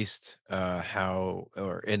it released how,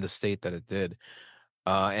 or in the state that it did.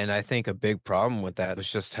 And I think a big problem with that was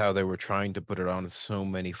just how they were trying to put it on so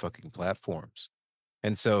many fucking platforms.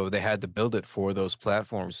 And so they had to build it for those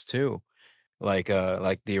platforms too. Like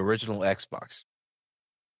the original Xbox.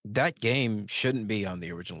 That game shouldn't be on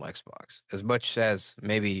the original Xbox. As much as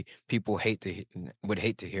maybe people would hate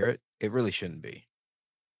to hear it, it really shouldn't be.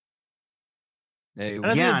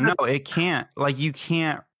 It can't. Like you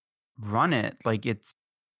can't run it. Like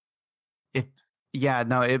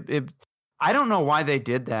I don't know why they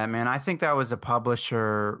did that, man. I think that was a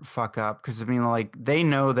publisher fuck up, because I mean, like they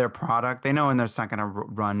know their product, they know when it's not going to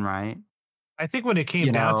run right. I think when it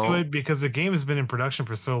came down to it, because the game has been in production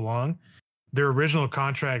for so long, their original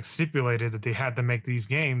contract stipulated that they had to make these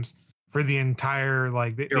games for the entire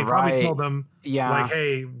they probably right. told them like,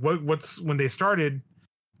 hey, what's when they started,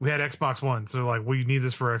 we had Xbox One, so like we need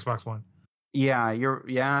this for Xbox One.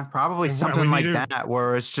 Yeah, probably something like that,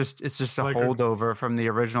 where it's just a holdover from the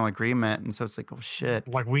original agreement, and so it's like, oh shit,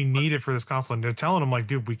 like we need it for this console, and they're telling them like,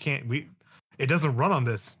 dude, it doesn't run on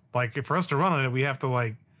this. Like, for us to run on it, we'd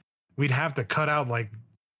have to cut out like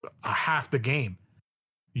half the game.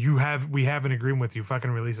 We have an agreement with you.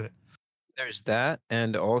 Fucking release it. There's that,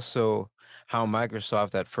 and also how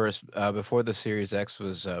Microsoft at first, before the Series X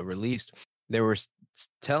was released, they were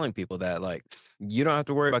telling people that like, you don't have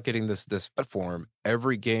to worry about getting this platform.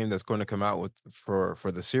 Every game that's going to come out for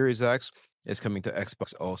the Series X is coming to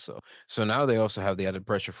Xbox also. So now they also have the added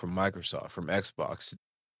pressure from Microsoft, from Xbox,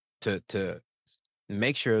 to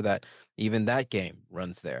make sure that even that game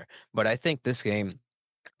runs there. But I think this game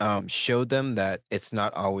showed them that it's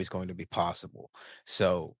not always going to be possible.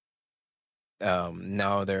 So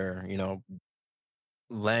now they're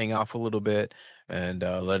laying off a little bit and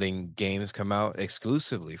letting games come out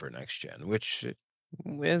exclusively for next gen, which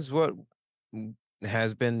is what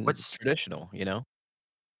has been traditional,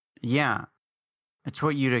 Yeah, it's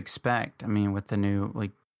what you'd expect. I mean, with the new,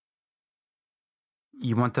 like,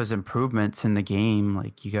 you want those improvements in the game,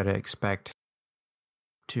 like you got to expect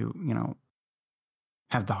to,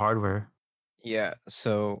 have the hardware. Yeah,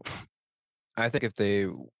 so I think if they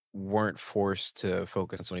weren't forced to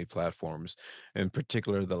focus on Sony platforms, in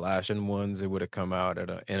particular the last gen ones, it would have come out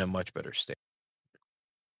in a much better state.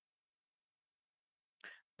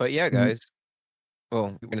 But yeah, guys.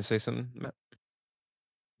 Well, you're gonna say something, Matt?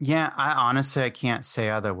 Yeah, I can't say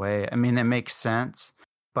either way. I mean, it makes sense,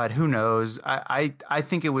 but who knows? I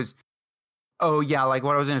think it was. Oh yeah, like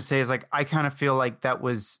what I was gonna say is like I kind of feel like that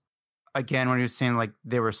was, again, when he was saying like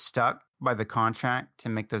they were stuck by the contract to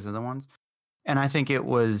make those other ones, and I think it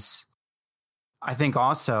was. I think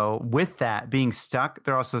also with that being stuck,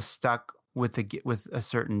 they're also stuck with a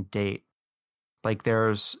certain date. Like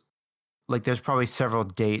there's probably several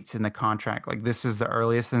dates in the contract. Like this is the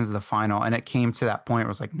earliest, this is the final, and it came to that point where it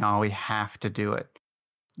was like, no, we have to do it.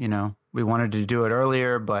 We wanted to do it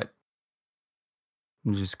earlier, but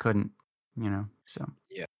we just couldn't. So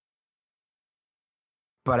yeah.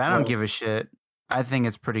 But I don't give a shit. I think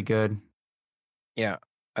it's pretty good. Yeah,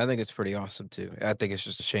 I think it's pretty awesome too. I think it's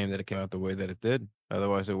just a shame that it came out the way that it did.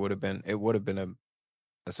 Otherwise, it would have been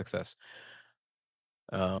a success.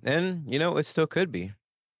 And it still could be.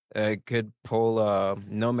 It could pull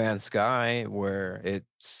No Man's Sky, where it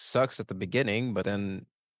sucks at the beginning, but then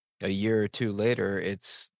a year or two later,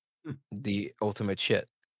 it's the ultimate shit.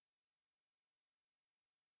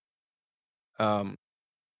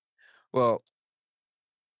 Well,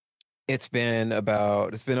 it's been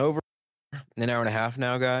over an hour and a half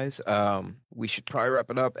now, guys. We should probably wrap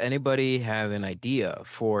it up. Anybody have an idea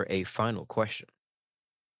for a final question?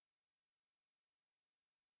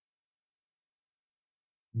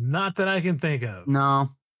 Not that I can think of. No,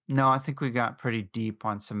 I think we got pretty deep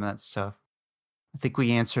on some of that stuff. I think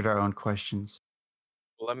we answered our own questions.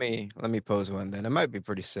 Well, let me pose one then. It might be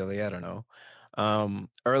pretty silly. I don't know.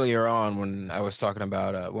 Earlier on, when I was talking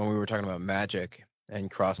about when we were talking about Magic and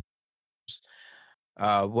cross,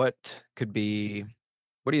 what do you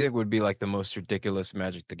think would be like the most ridiculous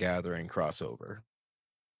Magic the Gathering crossover?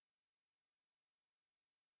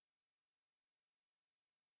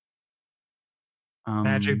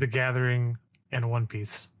 Magic the Gathering and One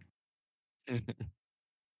Piece.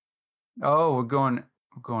 Oh, we're going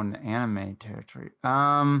to anime territory.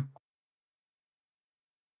 I'll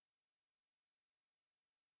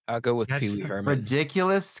go with Pee Wee Herman.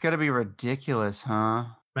 Ridiculous? It's got to be ridiculous, huh?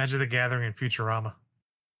 Magic the Gathering and Futurama.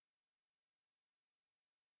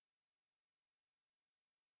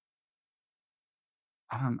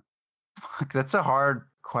 I don't. That's a hard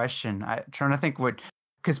question. I'm trying to think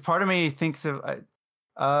because part of me thinks of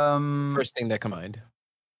first thing that come to mind.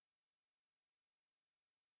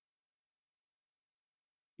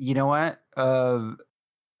 You know what? How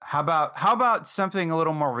about something a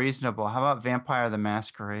little more reasonable? How about Vampire the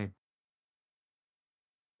Masquerade?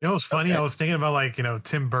 You know what's funny? Okay. I was thinking about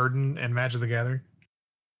Tim Burton and Magic the Gathering.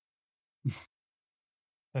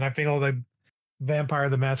 And I feel like Vampire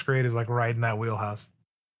the Masquerade is like right in that wheelhouse.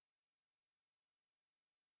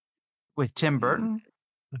 With Tim Burton?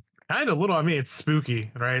 Kind of little. I mean, it's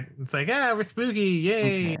spooky, right? It's like, we're spooky,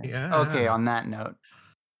 yay! Okay. On that note,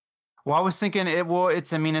 well, I was thinking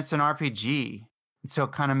it's an RPG, so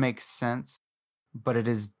it kind of makes sense, but it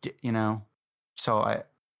is, so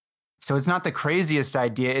it's not the craziest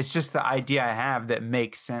idea. It's just the idea I have that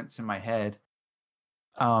makes sense in my head.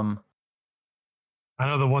 I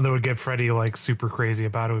know the one that would get Freddie like super crazy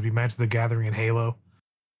about it would be Magic the Gathering and Halo.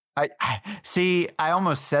 I see. I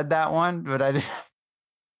almost said that one, but I didn't.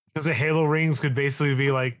 Because the Halo rings could basically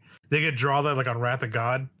be like they could draw that like on Wrath of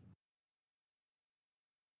God,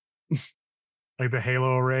 like the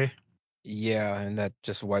Halo array. Yeah, and that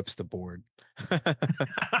just wipes the board.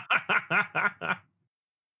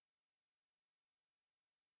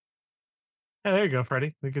 Yeah, there you go,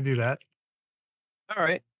 Freddie. We could do that. All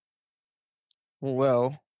right.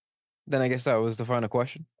 Well, then I guess that was the final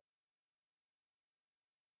question.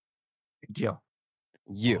 Good deal.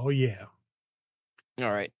 You. Oh yeah.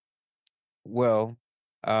 All right. Well,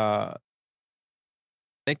 thank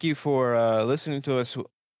you for listening to us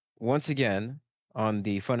once again on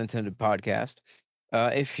the Fun Intended podcast.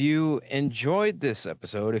 If you enjoyed this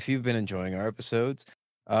episode, if you've been enjoying our episodes,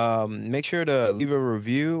 make sure to leave a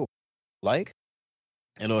review, like,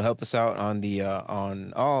 and it'll help us out on the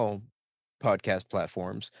on all podcast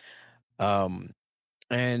platforms.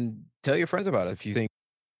 And tell your friends about it if you think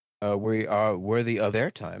we are worthy of their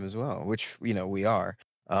time as well, which we are.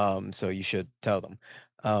 So you should tell them.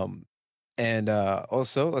 And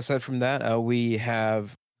also, aside from that, we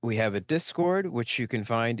have a Discord, which you can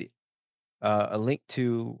find a link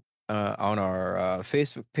to on our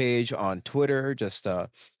Facebook page, on Twitter. Just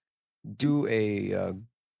do a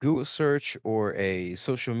Google search or a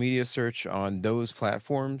social media search on those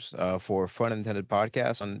platforms for Fun Intended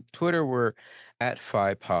Podcast. On Twitter, we're at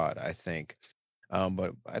FiPod, I think.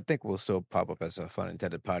 But I think we'll still pop up as a Fun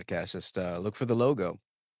Intended Podcast. Just look for the logo.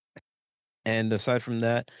 And aside from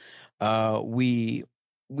that, we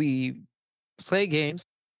play games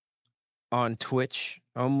on Twitch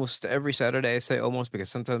almost every Saturday. I say almost because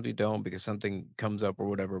sometimes we don't because something comes up or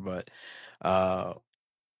whatever. But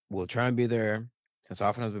we'll try and be there as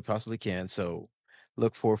often as we possibly can. So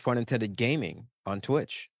look for Fun Intended Gaming on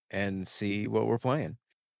Twitch and see what we're playing.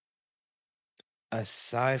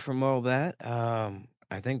 Aside from all that,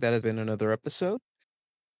 I think that has been another episode.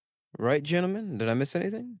 Right, gentlemen? Did I miss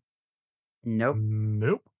anything?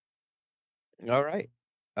 Nope. All right.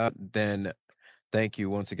 Then thank you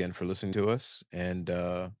once again for listening to us and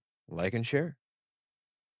like and share.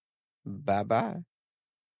 Bye-bye.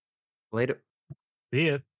 Later. See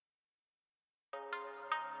ya.